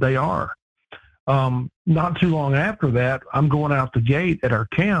what they are. not too long after that, I'm going out the gate at our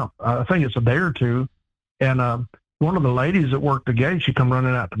camp. I think it's a day or two. And one of the ladies that worked the gate, she come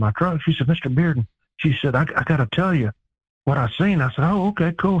running out to my truck. She said, Mr. Bearden, she said, I got to tell you what I seen. I said, oh,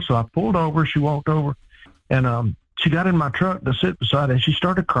 okay, cool. So I pulled over. She walked over, and she got in my truck to sit beside it, and she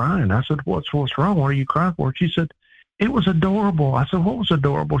started crying. I said, what's wrong? What are you crying for? She said, it was adorable. I said, what was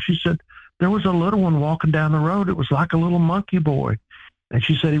adorable? She said, there was a little one walking down the road. It was like a little monkey boy. And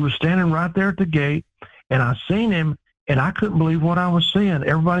she said he was standing right there at the gate, and I seen him, and I couldn't believe what I was seeing.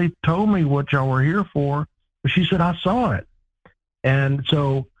 Everybody told me what y'all were here for, but she said, I saw it. And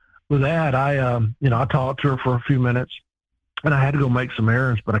so with that, I talked to her for a few minutes, and I had to go make some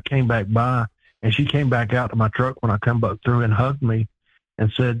errands, but I came back by, and she came back out to my truck when I come back through and hugged me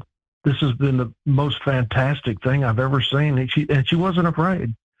and said, this has been the most fantastic thing I've ever seen. And she wasn't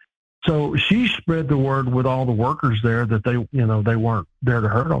afraid. So she spread the word with all the workers there that they weren't there to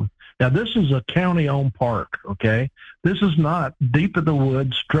hurt them. Now, this is a county-owned park, okay? This is not deep in the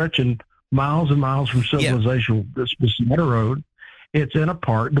woods, stretching miles and miles from civilization. This is Meadow Road. It's in a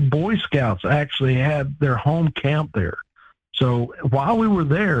park. The Boy Scouts actually had their home camp there. So while we were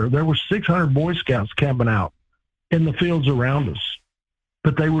there were 600 Boy Scouts camping out in the fields around us,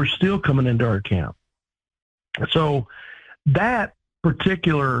 but they were still coming into our camp. So that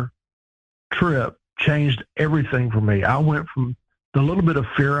particular trip changed everything for me. I went from the little bit of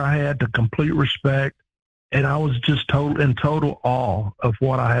fear I had to complete respect, and I was just in total awe of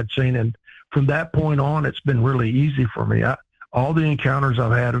what I had seen. And from that point on, it's been really easy for me. All the encounters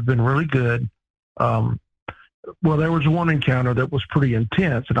I've had have been really good. Well, there was one encounter that was pretty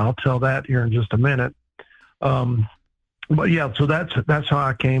intense, and I'll tell that here in just a minute. But yeah, so that's how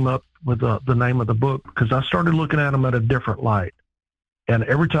I came up with the name of the book, because I started looking at them at a different light. And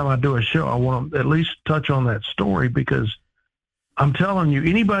every time I do a show, I want to at least touch on that story, because I'm telling you,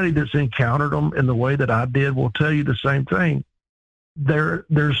 anybody that's encountered them in the way that I did will tell you the same thing.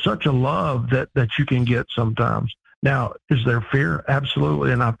 There's such a love that you can get sometimes. Now, is there fear?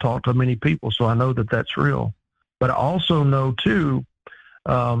 Absolutely. And I've talked to many people, so I know that that's real. But I also know, too,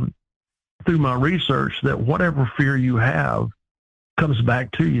 through my research, that whatever fear you have comes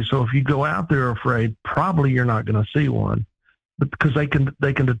back to you. So if you go out there afraid, probably you're not going to see one, because they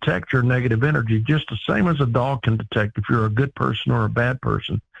can detect your negative energy just the same as a dog can detect if you're a good person or a bad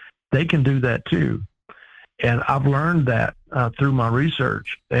person. They can do that too. And I've learned that through my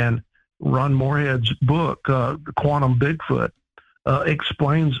research. And Ron Moorhead's book, Quantum Bigfoot,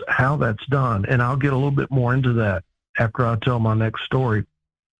 explains how that's done. And I'll get a little bit more into that after I tell my next story.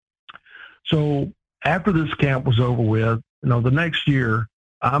 So after this camp was over with, the next year,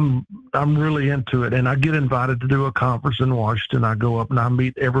 I'm really into it, and I get invited to do a conference in Washington. I go up and I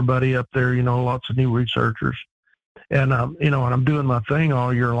meet everybody up there, lots of new researchers, and and I'm doing my thing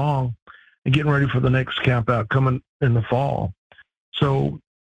all year long and getting ready for the next camp out coming in the fall. So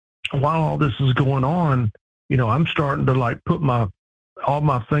while all this is going on, I'm starting to put all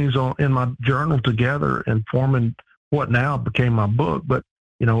my things in my journal together and forming what now became my book. But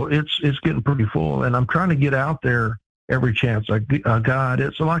it's getting pretty full, and I'm trying to get out there every chance I got.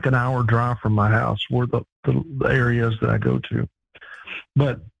 It's like an hour drive from my house where the areas that I go to.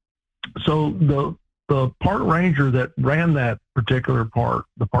 But so the park ranger that ran that particular park,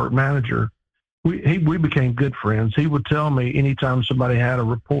 the park manager, we became good friends. He would tell me anytime somebody had a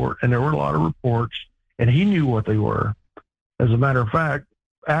report, and there were a lot of reports, and he knew what they were. As a matter of fact,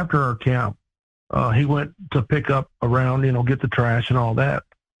 after our camp, he went to pick up around, get the trash and all that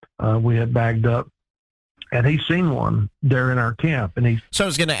we had bagged up. And he's seen one there in our camp. So I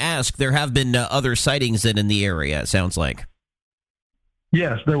was going to ask, there have been other sightings in the area, it sounds like.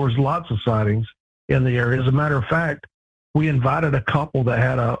 Yes, there was lots of sightings in the area. As a matter of fact, we invited a couple that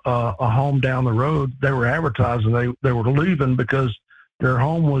had a home down the road. They were advertising. They were leaving because their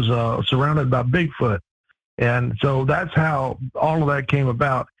home was surrounded by Bigfoot. And so that's how all of that came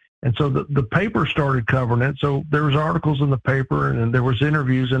about. And so the paper started covering it. So there was articles in the paper, and there was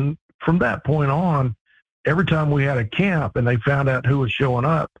interviews. And from that point on, every time we had a camp and they found out who was showing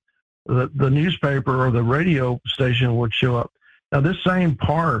up, the newspaper or the radio station would show up. Now, this same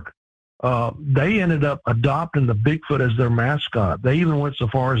park, they ended up adopting the Bigfoot as their mascot. They even went so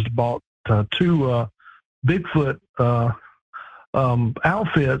far as to bought two Bigfoot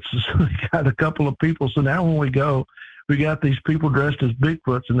outfits. They got a couple of people. So now when we go, we got these people dressed as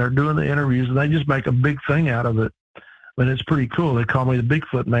Bigfoots, and they're doing the interviews, and they just make a big thing out of it. But it's pretty cool. They call me the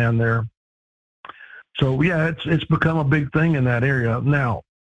Bigfoot man there. So, yeah, it's become a big thing in that area. Now,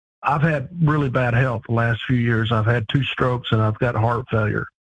 I've had really bad health the last few years. I've had 2 strokes, and I've got heart failure.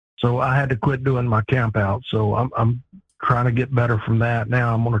 So I had to quit doing my camp out. So I'm trying to get better from that.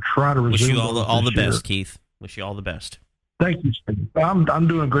 Now I'm going to try to resume. Wish you all the year. best, Keith. Wish you all the best. Thank you, Steve. I'm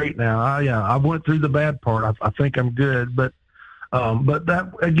doing great now. I went through the bad part. I think I'm good, but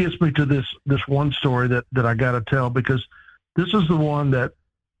that gets me to this one story that I got to tell, because this is the one that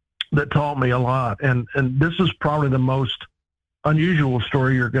taught me a lot, and this is probably the most unusual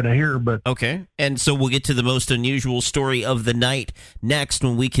story you're going to hear. But okay, and so we'll get to the most unusual story of the night next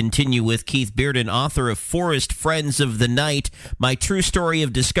when we continue with Keith Bearden, author of Forest Friends of the Night, My True Story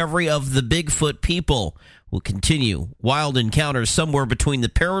of Discovery of the Bigfoot People. We'll continue wild encounters somewhere between the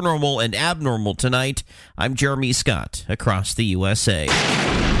paranormal and abnormal tonight. I'm Jeremy Scott, across the USA.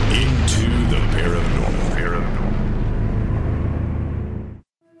 Into the paranormal.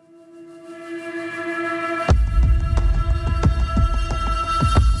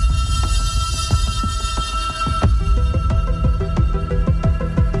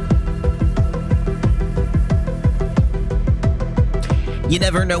 You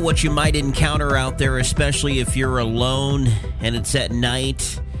never know what you might encounter out there, especially if you're alone and it's at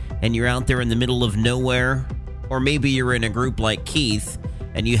night and you're out there in the middle of nowhere. Or maybe you're in a group like Keith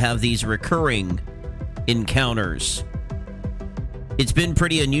and you have these recurring encounters. It's been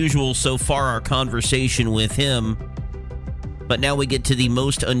pretty unusual so far, our conversation with him. But now we get to the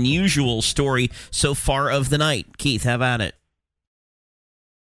most unusual story so far of the night. Keith, have at it.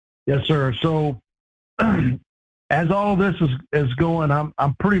 Yes, sir. So as all this is going,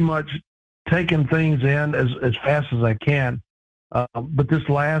 I'm pretty much taking things in as fast as I can. But this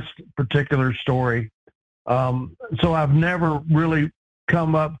last particular story, so I've never really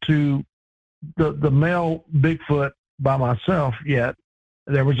come up to the male Bigfoot by myself yet.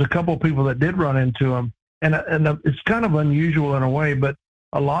 There was a couple of people that did run into him, and it's kind of unusual in a way, but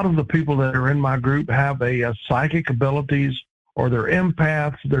a lot of the people that are in my group have a psychic abilities, or they're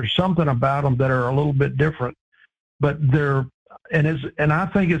empaths. There's something about them that are a little bit different. But and I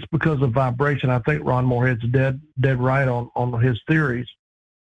think it's because of vibration. I think Ron Moorhead's dead right on his theories,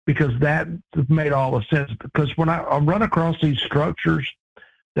 because that made all the sense. Because when I run across these structures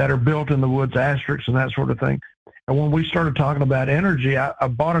that are built in the woods, asterisks and that sort of thing, and when we started talking about energy, I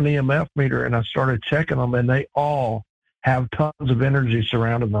bought an EMF meter and I started checking them, and they all have tons of energy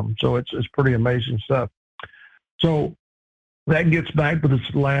surrounding them. So it's pretty amazing stuff. So that gets back to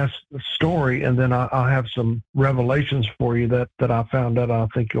this last story, and then I'll have some revelations for you that I found out I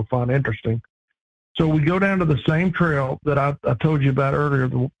think you'll find interesting. So we go down to the same trail that I told you about earlier,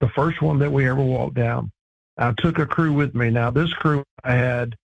 the first one that we ever walked down. I took a crew with me. Now, this crew, I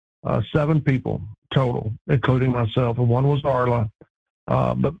had 7 people total, including myself, and one was Arla.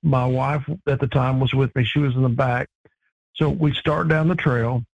 But my wife at the time was with me. She was in the back. So we start down the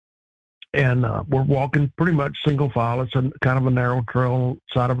trail, and we're walking pretty much single file. It's kind of a narrow trail on the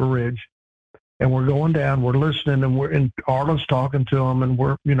side of a ridge. And we're going down, we're listening, and Arla's talking to them, and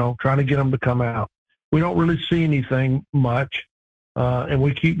we're, trying to get them to come out. We don't really see anything much, and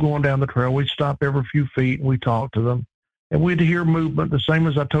we keep going down the trail. We stop every few feet, and we talk to them. And we'd hear movement, the same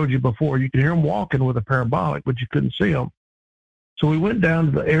as I told you before. You could hear them walking with a parabolic, but you couldn't see them. So we went down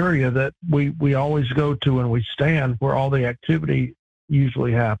to the area that we always go to, and we stand where all the activity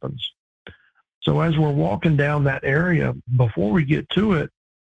usually happens. So as we're walking down that area, before we get to it,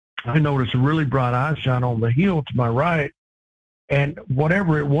 I noticed a really bright eye shine on the hill to my right. And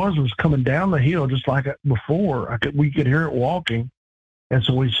whatever it was coming down the hill, just like before. We could hear it walking. And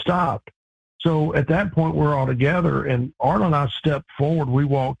so we stopped. So at that point, we're all together, and Arlen and I stepped forward. We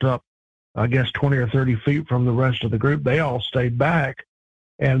walked up, I guess, 20 or 30 feet from the rest of the group. They all stayed back,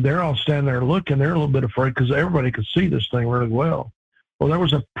 and they're all standing there looking. They're a little bit afraid because everybody could see this thing really well. Well, there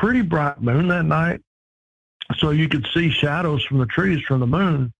was a pretty bright moon that night, so you could see shadows from the trees from the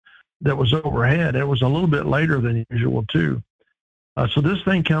moon that was overhead. It was a little bit later than usual, too. So this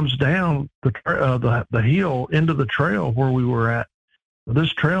thing comes down the hill into the trail where we were at.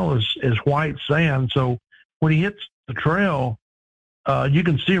 This trail is white sand, so when he hits the trail, you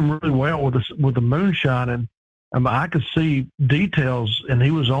can see him really well with the moon shining. I could see details, and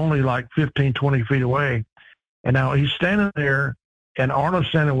he was only like 15, 20 feet away. And now he's standing there, and Arnold's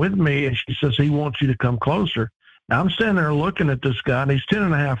standing with me, and she says he wants you to come closer. Now I'm standing there looking at this guy, and he's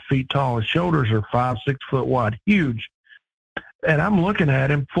 10.5 feet tall. His shoulders are 5, 6 foot wide, huge. And I'm looking at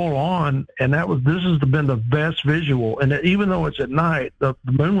him full on, and this has been the best visual. And even though it's at night, the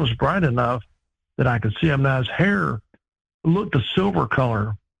moon was bright enough that I could see him. Now his hair looked a silver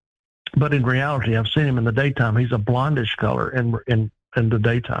color, but in reality, I've seen him in the daytime. He's a blondish color in the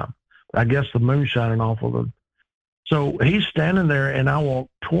daytime. I guess the moon shining off of him. So he's standing there, and I walk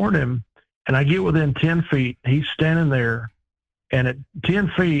toward him, and I get within 10 feet. He's standing there, and at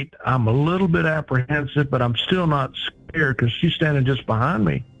 10 feet, I'm a little bit apprehensive, but I'm still not scared because she's standing just behind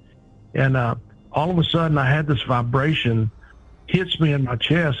me. And all of a sudden, I had this vibration hits me in my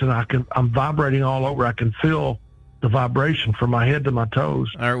chest, and I'm vibrating all over. I can feel the vibration from my head to my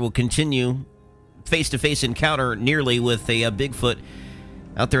toes. All right, we'll continue face-to-face encounter nearly with a Bigfoot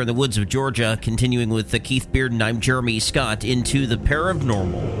out there in the woods of Georgia. Continuing with Keith Bearden, I'm Jeremy Scott, into the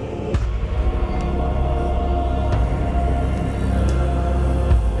paranormal.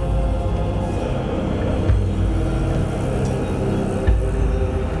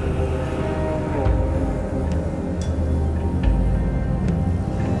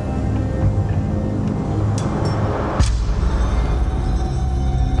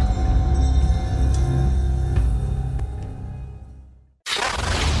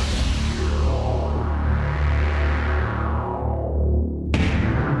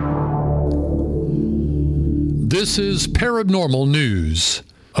 This is Paranormal News.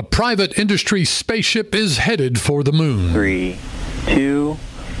 A private industry spaceship is headed for the moon. 3, 2,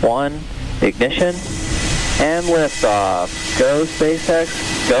 1, ignition, and liftoff. Go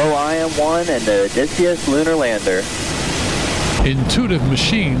SpaceX, go IM-1 and the Odysseus lunar lander. Intuitive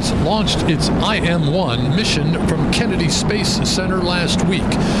Machines launched its IM-1 mission from Kennedy Space Center last week,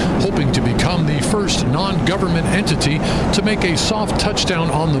 hoping to become the first non-government entity to make a soft touchdown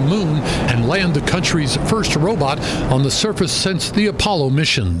on the moon and land the country's first robot on the surface since the Apollo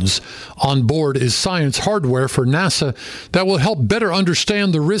missions. On board is science hardware for NASA that will help better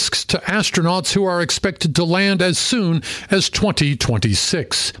understand the risks to astronauts who are expected to land as soon as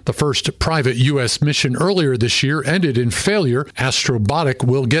 2026. The first private U.S. mission earlier this year ended in failure. Astrobotic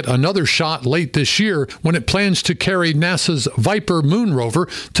will get another shot late this year when it plans to carry NASA's Viper moon rover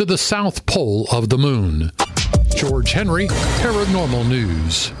to the south pole of the moon. George Henry, Paranormal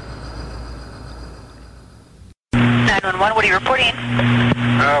News. 911, what are you reporting?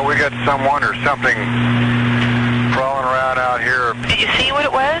 We got someone or something crawling around out here. Did you see what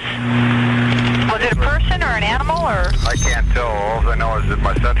it was? Was it a person or an animal or? I can't tell. All I know is that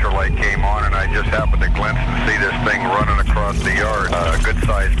my central light came on and I just happened to glimpse and see this thing running across the yard. A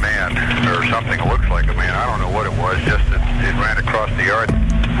good-sized man or something that looks like a man. I don't know what it was, just that it ran across the yard.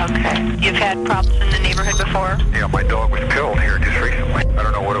 Okay. You've had problems in the neighborhood before? Yeah, my dog was killed here just recently. I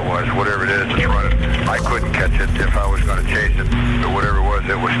don't know what it was. Whatever it is, it's running. I couldn't catch it if I was going to chase it. But whatever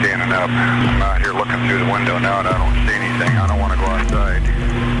it was standing up. I'm out here looking through the window now and I don't see anything. I don't want to go outside.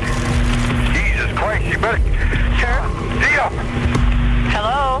 Jesus Christ, you better... Sure. Dio!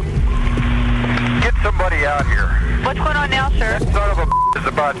 Hello? Get somebody out here. What's going on now, sir? That son of a is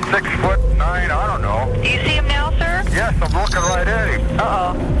about 6'9", I don't know. Do you see him now, sir? Yes, I'm looking right at him.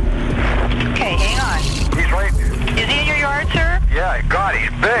 Uh-oh. Okay, hang on. He's right... Is he in your yard, sir? Yeah, God,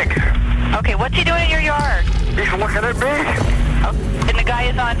 he's big. Okay, what's he doing in your yard? He's looking at me. Oh, and the guy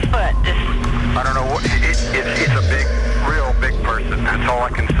is on foot. I don't know what... It's a big, real big person. That's all I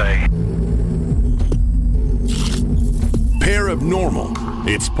can say. Paranormal.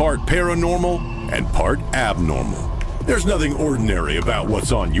 It's part paranormal and part abnormal. There's nothing ordinary about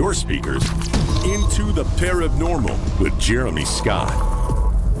what's on your speakers. Into the Paranormal with Jeremy Scott.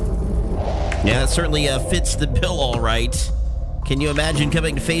 Yeah, it certainly fits the bill all right. Can you imagine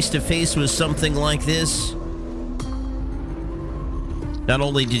coming face to face with something like this? Not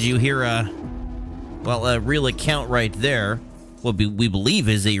only did you hear a real account right there, what we believe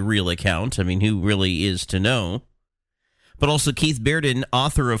is a real account. I mean, who really is to know? But also Keith Bearden,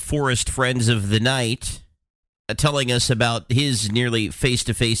 author of Forest Friends of the Night, telling us about his nearly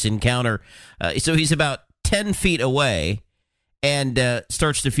face-to-face encounter. So he's about 10 feet away and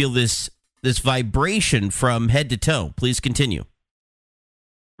starts to feel this vibration from head to toe. Please continue.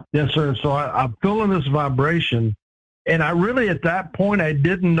 Yes, sir. So I'm feeling this vibration, and I really, at that point, I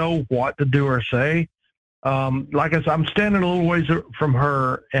didn't know what to do or say. Like I said, I'm standing a little ways from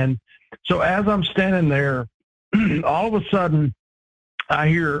her, and so as I'm standing there, all of a sudden, I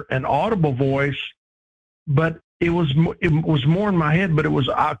hear an audible voice, but it was more in my head, but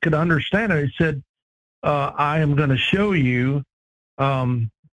I could understand it. It said, I am going to show you.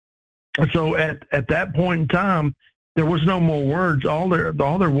 So at that point in time, there was no more words. All there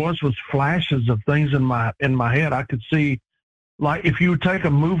was flashes of things in my head. I could see, like if you take a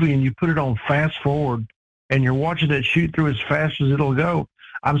movie and you put it on fast forward and you're watching it shoot through as fast as it'll go.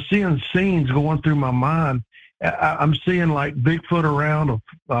 I'm seeing scenes going through my mind. I'm seeing like Bigfoot around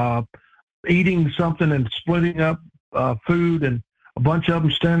eating something and splitting up food, and a bunch of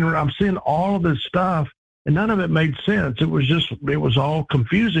them standing around. I'm seeing all of this stuff, and none of it made sense. It was all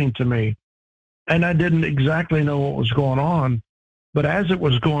confusing to me, and I didn't exactly know what was going on. But as it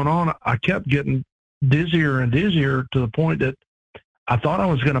was going on, I kept getting dizzier and dizzier to the point that I thought I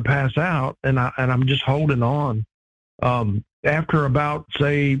was going to pass out, and I'm just holding on. After about,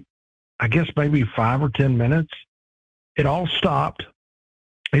 say, I guess maybe 5 or 10 minutes, it all stopped.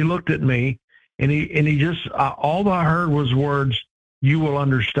 He looked at me, and he just, all I heard was words, "You will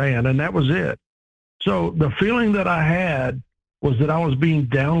understand," and that was it. So the feeling that I had was that I was being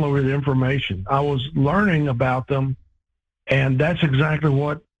downloaded information. I was learning about them, and that's exactly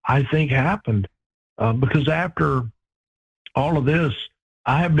what I think happened. Because after all of this,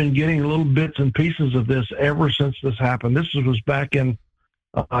 I have been getting little bits and pieces of this ever since this happened. This was back in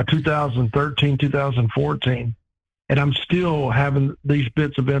 2013, 2014. And I'm still having these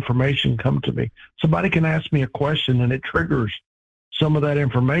bits of information come to me. Somebody can ask me a question and it triggers some of that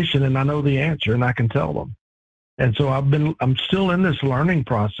information, and I know the answer and I can tell them. And so I'm still in this learning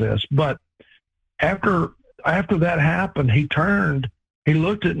process. But after that happened, he turned, he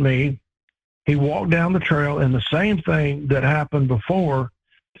looked at me, he walked down the trail, and the same thing that happened before,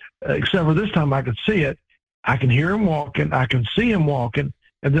 except for this time I could see it. I can hear him walking, I can see him walking.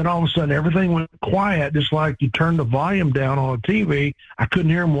 And then all of a sudden, everything went quiet, just like you turn the volume down on a TV. I couldn't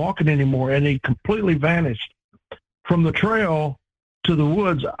hear him walking anymore, and he completely vanished. From the trail to the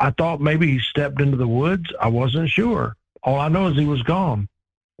woods, I thought maybe he stepped into the woods. I wasn't sure. All I know is he was gone.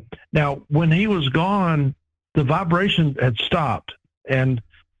 Now, when he was gone, the vibration had stopped, and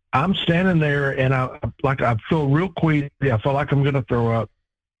I'm standing there, and I feel real queasy. I feel like I'm going to throw up,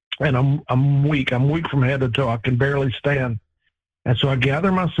 and I'm weak. I'm weak from head to toe. I can barely stand. And so I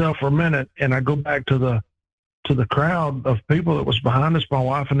gather myself for a minute, and I go back to the crowd of people that was behind us, my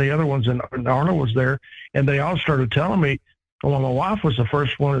wife and the other ones, and Arnold was there, and they all started telling me. Well, my wife was the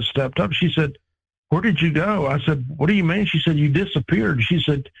first one that stepped up. She said, "Where did you go?" I said, "What do you mean?" She said, "You disappeared." She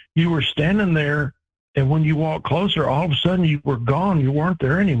said, "You were standing there, and when you walked closer, all of a sudden you were gone. You weren't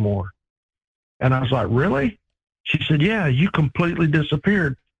there anymore." And I was like, "Really?" She said, "Yeah, you completely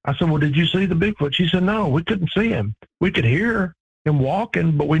disappeared." I said, "Well, did you see the Bigfoot?" She said, "No, we couldn't see him. We could hear him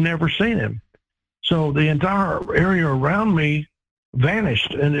walking, but we never seen him." So the entire area around me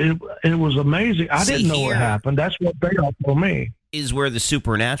vanished, and it was amazing. I didn't know what happened. That's what they all told me. Is where the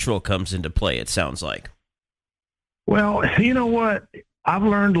supernatural comes into play, it sounds like. Well, you know what? I've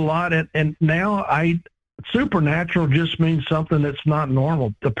learned a lot, and now supernatural just means something that's not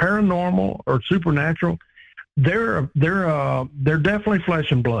normal. The paranormal or supernatural, they're definitely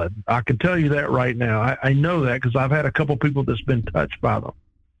flesh and blood. I can tell you that right now. I know that because I've had a couple people that's been touched by them.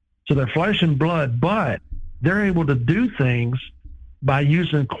 So they're flesh and blood, but they're able to do things by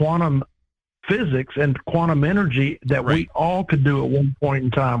using quantum physics and quantum energy that we all could do at one point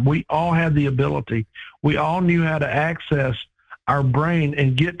in time. We all had the ability. We all knew how to access our brain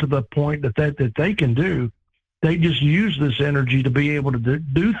and get to the point that they can do. They just use this energy to be able to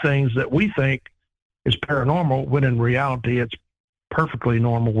do things that we think is paranormal, when in reality it's perfectly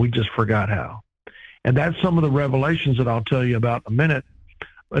normal. We just forgot how. And that's some of the revelations that I'll tell you about in a minute.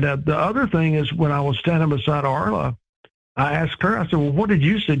 But the other thing is, when I was standing beside Arla, I asked her, I said, "Well, what did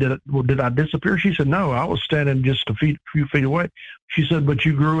you see? Did I disappear?" She said, "No, I was standing just a few feet away." She said, "But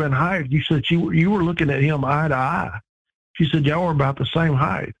you grew in height." You said you were looking at him eye to eye. She said, "Y'all were about the same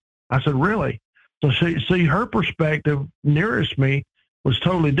height." I said, "Really?" So see, her perspective nearest me was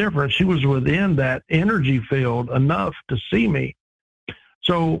totally different. She was within that energy field enough to see me.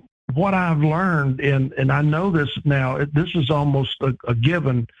 So what I've learned, and I know this now, this is almost a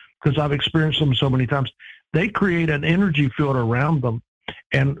given because I've experienced them so many times. They create an energy field around them.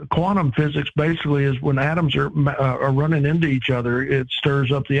 And quantum physics basically is when atoms are running into each other, it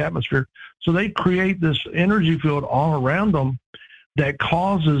stirs up the atmosphere. So they create this energy field all around them that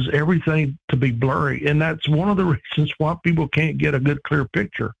causes everything to be blurry. And that's one of the reasons why people can't get a good, clear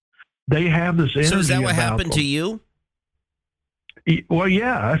picture. They have this energy. So is that what happened them. to you? Well,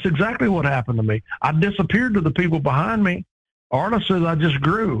 yeah, that's exactly what happened to me. I disappeared to the people behind me. Arla says I just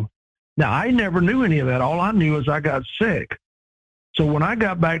grew. Now, I never knew any of that. All I knew is I got sick. So when I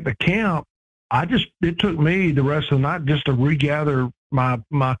got back to camp, it took me the rest of the night just to regather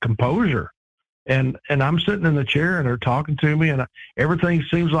my composure. And I'm sitting in the chair, and they're talking to me, and everything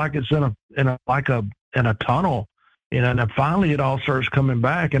seems like it's in a tunnel. And then finally it all starts coming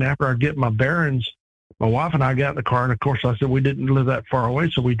back. And after I get my bearings, my wife and I got in the car, and of course I said we didn't live that far away,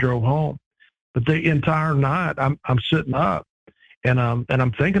 so we drove home. But the entire night I'm sitting up, and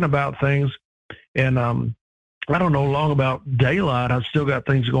I'm thinking about things, and I don't know long about daylight. I still got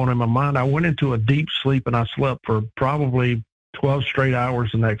things going in my mind. I went into a deep sleep, and I slept for probably 12 straight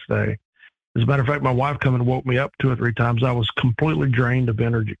hours the next day. As a matter of fact, my wife come and woke me up 2 or 3 times. I was completely drained of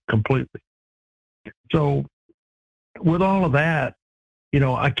energy, completely. So with all of that,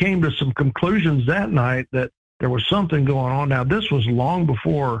 I came to some conclusions that night that there was something going on. Now, this was long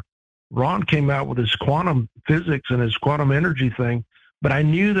before Ron came out with his quantum physics and his quantum energy thing, but I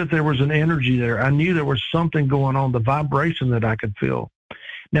knew that there was an energy there. I knew there was something going on, the vibration that I could feel.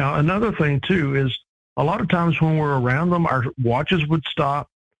 Now, another thing, too, is a lot of times when we're around them, our watches would stop,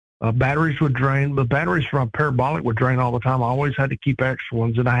 batteries would drain. The batteries from a parabolic would drain all the time. I always had to keep extra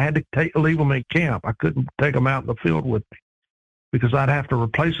ones, and I had to leave them at camp. I couldn't take them out in the field with me because I'd have to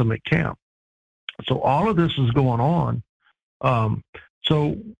replace them at camp. So all of this is going on.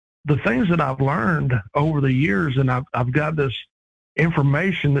 So the things that I've learned over the years, and I've got this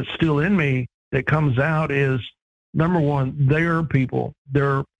information that's still in me that comes out, is, number one, they're people.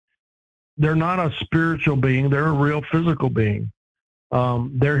 They're not a spiritual being. They're a real physical being.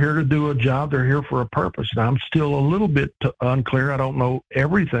 They're here to do a job. They're here for a purpose. And I'm still a little bit unclear. I don't know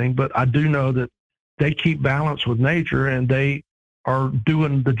everything, but I do know that they keep balance with nature, and they are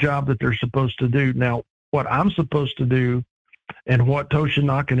doing the job that they're supposed to do. Now, what I'm supposed to do and what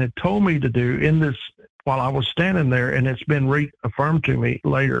Toshinakan had told me to do in this, while I was standing there, and it's been reaffirmed to me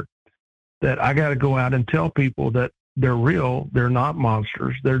later, that I got to go out and tell people that they're real. They're not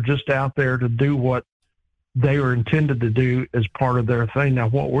monsters. They're just out there to do what they were intended to do as part of their thing. Now,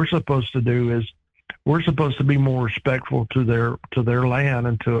 what we're supposed to do is we're supposed to be more respectful to their land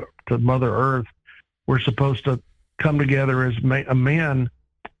and to Mother Earth. We're supposed to come together as mankind,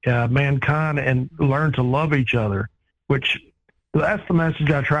 and learn to love each other, which that's the message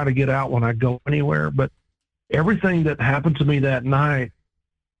I try to get out when I go anywhere. But everything that happened to me that night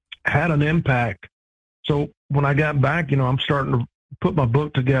had an impact. So when I got back, I'm starting to put my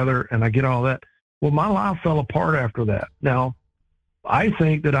book together, and I get all that. Well, my life fell apart after that. Now, I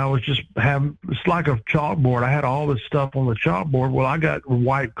think that I was just it's like a chalkboard. I had all this stuff on the chalkboard. Well, I got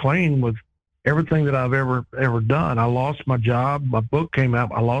wiped clean with everything that I've ever done. I lost my job. My book came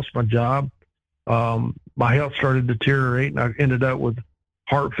out. I lost my job. My health started deteriorating. I ended up with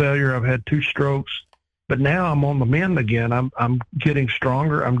heart failure. I've had 2 strokes, but now I'm on the mend again. I'm getting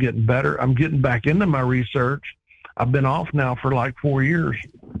stronger. I'm getting better. I'm getting back into my research. I've been off now for like 4 years.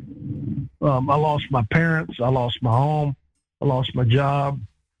 I lost my parents. I lost my home. I lost my job.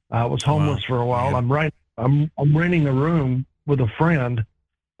 I was homeless for a while. Yeah. I'm renting a room with a friend.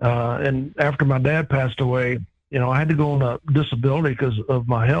 And after my dad passed away, I had to go on a disability because of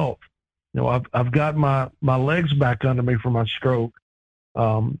my health. I've got my legs back under me from my stroke.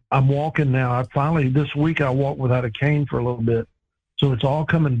 I'm walking now. This week I walked without a cane for a little bit. So it's all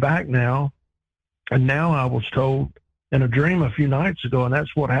coming back now. And now I was told in a dream a few nights ago, and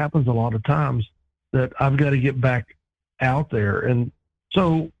that's what happens a lot of times, that I've got to get back out there. And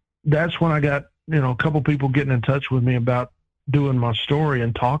so that's when I got, a couple people getting in touch with me about doing my story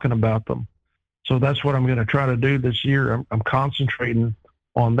and talking about them. So that's what I'm going to try to do this year. I'm concentrating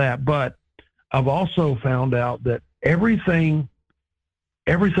on that. But I've also found out that everything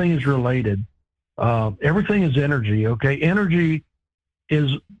is related. Everything is energy. Okay. Energy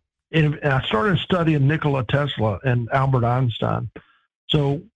is, and I started studying Nikola Tesla and Albert Einstein.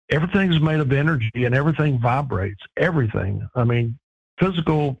 So everything's made of energy, and everything vibrates. Everything. I mean,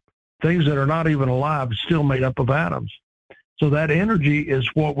 physical things that are not even alive is still made up of atoms. So that energy is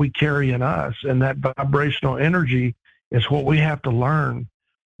what we carry in us, and that vibrational energy is what we have to learn.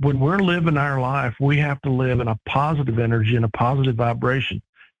 When we're living our life, we have to live in a positive energy and a positive vibration.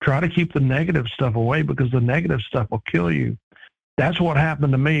 Try to keep the negative stuff away, because the negative stuff will kill you. That's what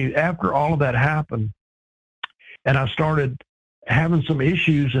happened to me. After all of that happened, and I started having some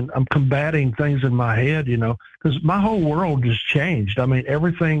issues, and I'm combating things in my head, because my whole world just changed. I mean,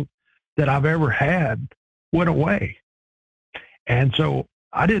 everything that I've ever had went away. And so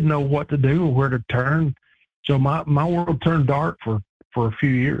I didn't know what to do or where to turn. So my world turned dark for a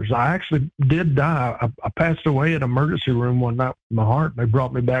few years. I actually did die. I passed away at emergency room one night with my heart, and they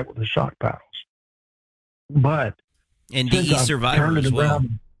brought me back with the shock paddles. But and DE survivor as well.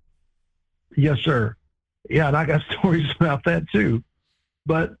 Around, yes, sir. Yeah, and I got stories about that too.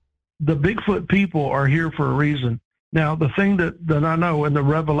 But the Bigfoot people are here for a reason. Now, the thing that I know in the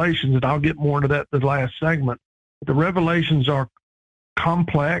revelations, and I'll get more into that in the last segment, the revelations are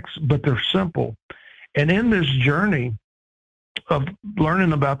complex, but they're simple. And in this journey of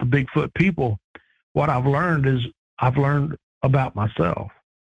learning about the Bigfoot people, what I've learned is I've learned about myself.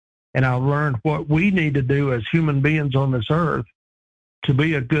 And I've learned what we need to do as human beings on this earth to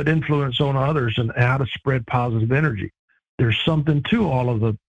be a good influence on others and how to spread positive energy. There's something to all of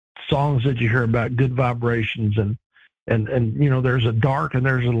the songs that you hear about good vibrations, and there's a dark and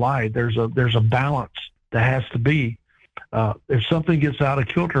there's a light. There's a balance that has to be. If something gets out of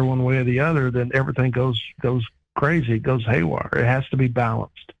kilter one way or the other, then everything goes crazy, goes haywire. It has to be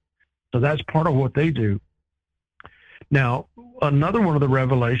balanced. So that's part of what they do. Now, another one of the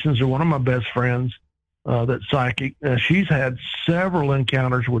revelations, or one of my best friends, that's psychic, she's had several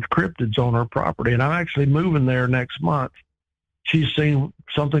encounters with cryptids on her property, and I'm actually moving there next month. She's seen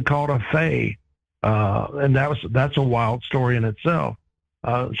something called a fae, and that's a wild story in itself.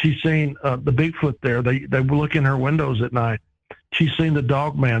 She's seen the Bigfoot there. They look in her windows at night. She's seen the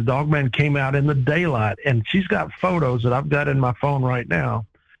Dogman. Dogman came out in the daylight, and she's got photos that I've got in my phone right now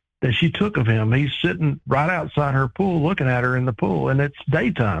that she took of him. He's sitting right outside her pool looking at her in the pool, and it's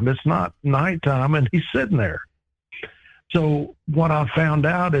daytime. It's not nighttime, and he's sitting there. So what I found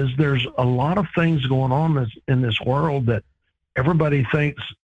out is there's a lot of things going on in this world that everybody thinks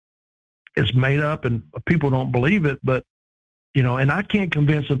is made up, and people don't believe it. But, and I can't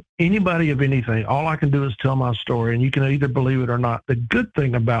convince anybody of anything. All I can do is tell my story, and you can either believe it or not. The good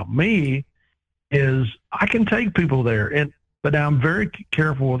thing about me is I can take people there, but I'm very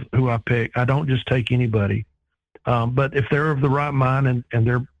careful with who I pick. I don't just take anybody. But if they're of the right mind and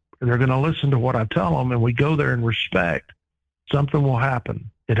they're going to listen to what I tell them, and we go there in respect, something will happen.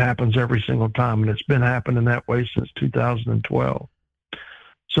 It happens every single time, and it's been happening that way since 2012.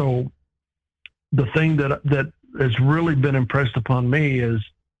 So the thing that has really been impressed upon me is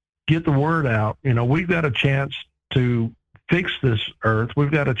get the word out. We've got a chance to fix this earth.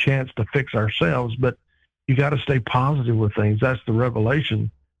 We've got a chance to fix ourselves, but you got to stay positive with things. That's the revelation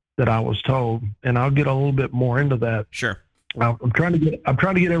that I was told, and I'll get a little bit more into that. Sure. I'm trying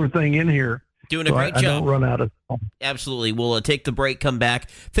to get everything in here. Doing a great job. I don't run out of time. Absolutely. We'll take the break, come back,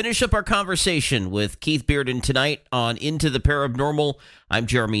 finish up our conversation with Keith Bearden tonight on Into the Paranormal. I'm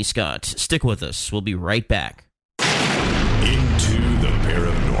Jeremy Scott. Stick with us. We'll be right back. Into the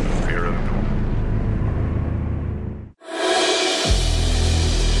Paranormal.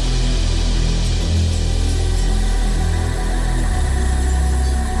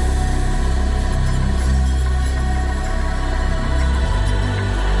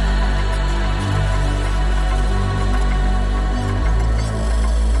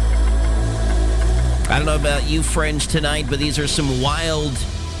 I don't know about you friends tonight, but these are some wild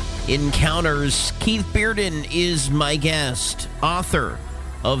encounters. Keith Bearden is my guest, author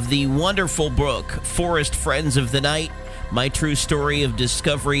of the wonderful book, Forest Friends of the Night, My True Story of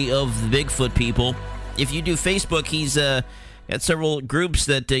Discovery of the Bigfoot People. If you do Facebook, he's got several groups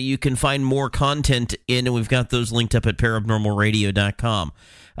that you can find more content in, and we've got those linked up at paranormalradio.com.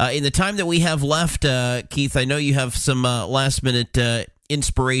 In the time that we have left, Keith, I know you have some last-minute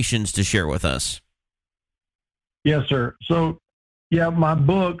inspirations to share with us. Yes, sir. So, yeah, my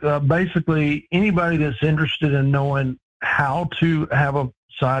book, basically anybody that's interested in knowing how to have a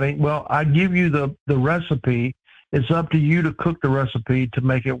sighting, well, I give you the recipe. It's up to you to cook the recipe to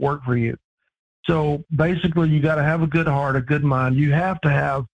make it work for you. So basically you got to have a good heart, a good mind. You have to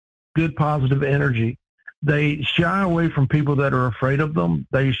have good positive energy. They shy away from people that are afraid of them.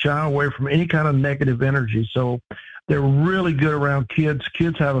 They shy away from any kind of negative energy. So they're really good around kids.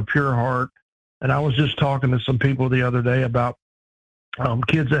 Kids have a pure heart. And I was just talking to some people the other day about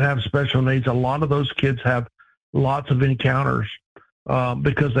kids that have special needs. A lot of those kids have lots of encounters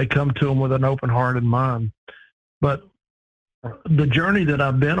because they come to them with an open heart and mind. But the journey that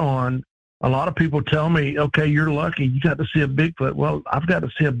I've been on, a lot of people tell me, okay, you're lucky. You got to see a Bigfoot. Well, I've got to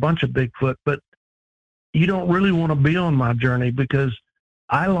see a bunch of Bigfoot, but you don't really want to be on my journey because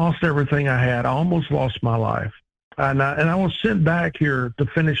I lost everything I had. I almost lost my life. And I was sent back here to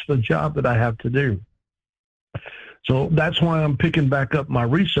finish the job that I have to do. So that's why I'm picking back up my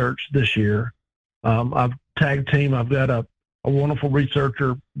research this year. I've tag team. I've got a wonderful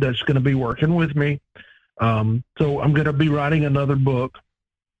researcher that's going to be working with me. So I'm going to be writing another book.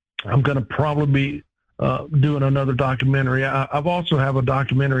 I'm going to probably be doing another documentary. I've also have a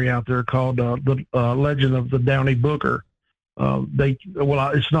documentary out there called The Legend of the Downey Booker.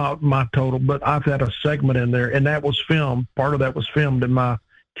 It's not my total, but I've had a segment in there, and that was filmed. Part of that was filmed in my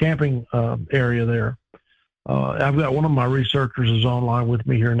camping area there. I've got one of my researchers is online with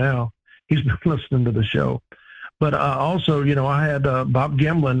me here now. He's been listening to the show. But also, I had Bob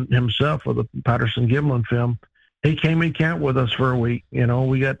Gimlin himself for the Patterson-Gimlin film. He came and camped with us for a week.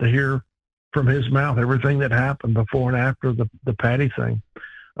 We got to hear from his mouth everything that happened before and after the Patty thing.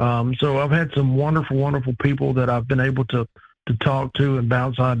 So I've had some wonderful, wonderful people that I've been able to talk to and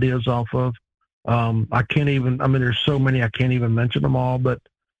bounce ideas off of. There's so many, I can't even mention them all, but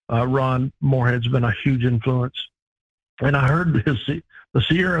Ron Moorhead's been a huge influence. And I heard the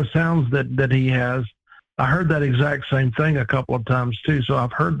Sierra sounds that he has. I heard that exact same thing a couple of times too. So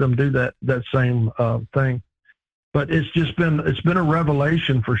I've heard them do that same thing. But it's been a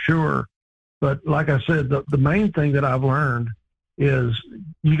revelation for sure. But like I said, the main thing that I've learned is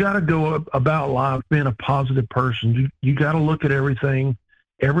you got to go about life being a positive person. You got to look at everything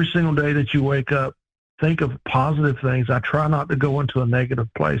every single day that you wake up. Think of positive things. I try not to go into a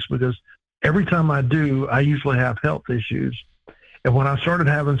negative place because every time I do, I usually have health issues. And when I started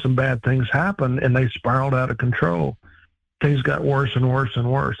having some bad things happen and they spiraled out of control, things got worse and worse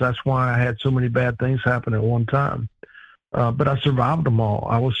and worse. That's why I had so many bad things happen at one time. But I survived them all.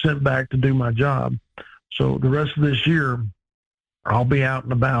 I was sent back to do my job. So the rest of this year, I'll be out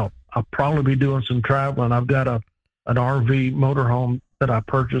and about. I'll probably be doing some traveling. I've got an RV motorhome that I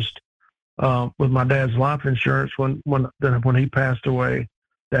purchased with my dad's life insurance when he passed away.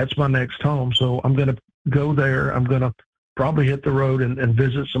 That's my next home. So I'm going to go there. I'm going to probably hit the road and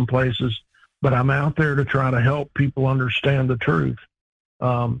visit some places. But I'm out there to try to help people understand the truth.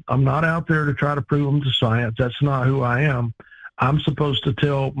 I'm not out there to try to prove them to science. That's not who I am. I'm supposed to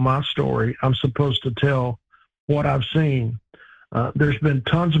tell my story. I'm supposed to tell what I've seen. There's been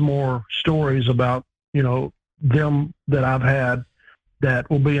tons more stories about, them that I've had that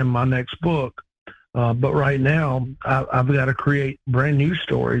will be in my next book. But right now, I've got to create brand new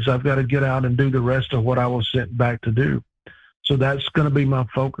stories. I've got to get out and do the rest of what I was sent back to do. So that's going to be my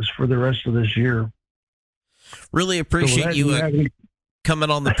focus for the rest of this year. Really appreciate you coming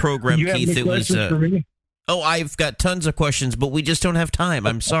on the program, Keith. It was. For me? Oh, I've got tons of questions, but we just don't have time.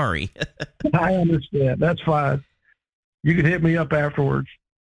 I'm sorry. I understand. That's fine. You can hit me up afterwards.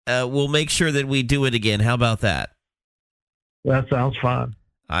 We'll make sure that we do it again. How about that? That sounds fine.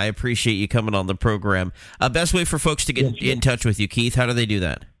 I appreciate you coming on the program. Best way for folks to get in touch with you, Keith, how do they do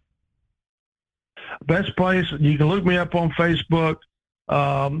that? Best place, you can look me up on Facebook.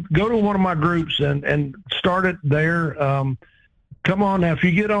 Go to one of my groups and start it there. Come on now. If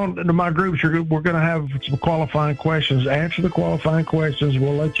you get on to my groups, we're going to have some qualifying questions. Answer the qualifying questions.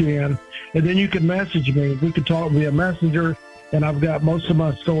 We'll let you in. And then you can message me. We can talk via Messenger, and I've got most of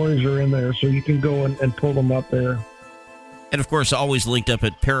my stories are in there, so you can go and pull them up there. And, of course, always linked up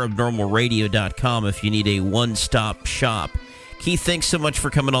at paranormalradio.com if you need a one-stop shop. Keith, thanks so much for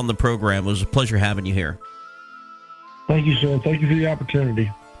coming on the program. It was a pleasure having you here. Thank you, sir. Thank you for the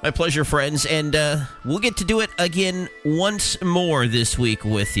opportunity. My pleasure, friends. And we'll get to do it again once more this week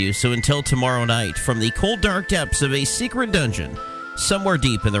with you. So until tomorrow night, from the cold, dark depths of a secret dungeon somewhere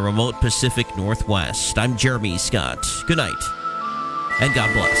deep in the remote Pacific Northwest, I'm Jeremy Scott. Good night, and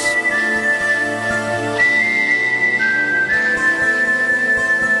God bless.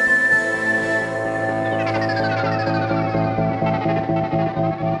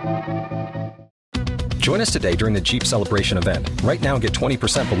 Join us today during the Jeep Celebration event. Right now, get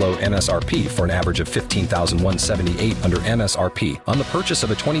 20% below MSRP for an average of $15,178 under MSRP on the purchase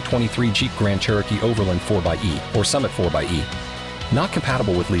of a 2023 Jeep Grand Cherokee Overland 4xE or Summit 4xE. Not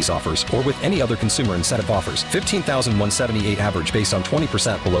compatible with lease offers or with any other consumer incentive offers. $15,178 average based on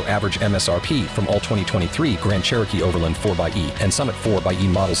 20% below average MSRP from all 2023 Grand Cherokee Overland 4xE and Summit 4xE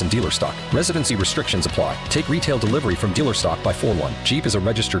models in dealer stock. Residency restrictions apply. Take retail delivery from dealer stock by 4/1. Jeep is a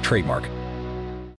registered trademark.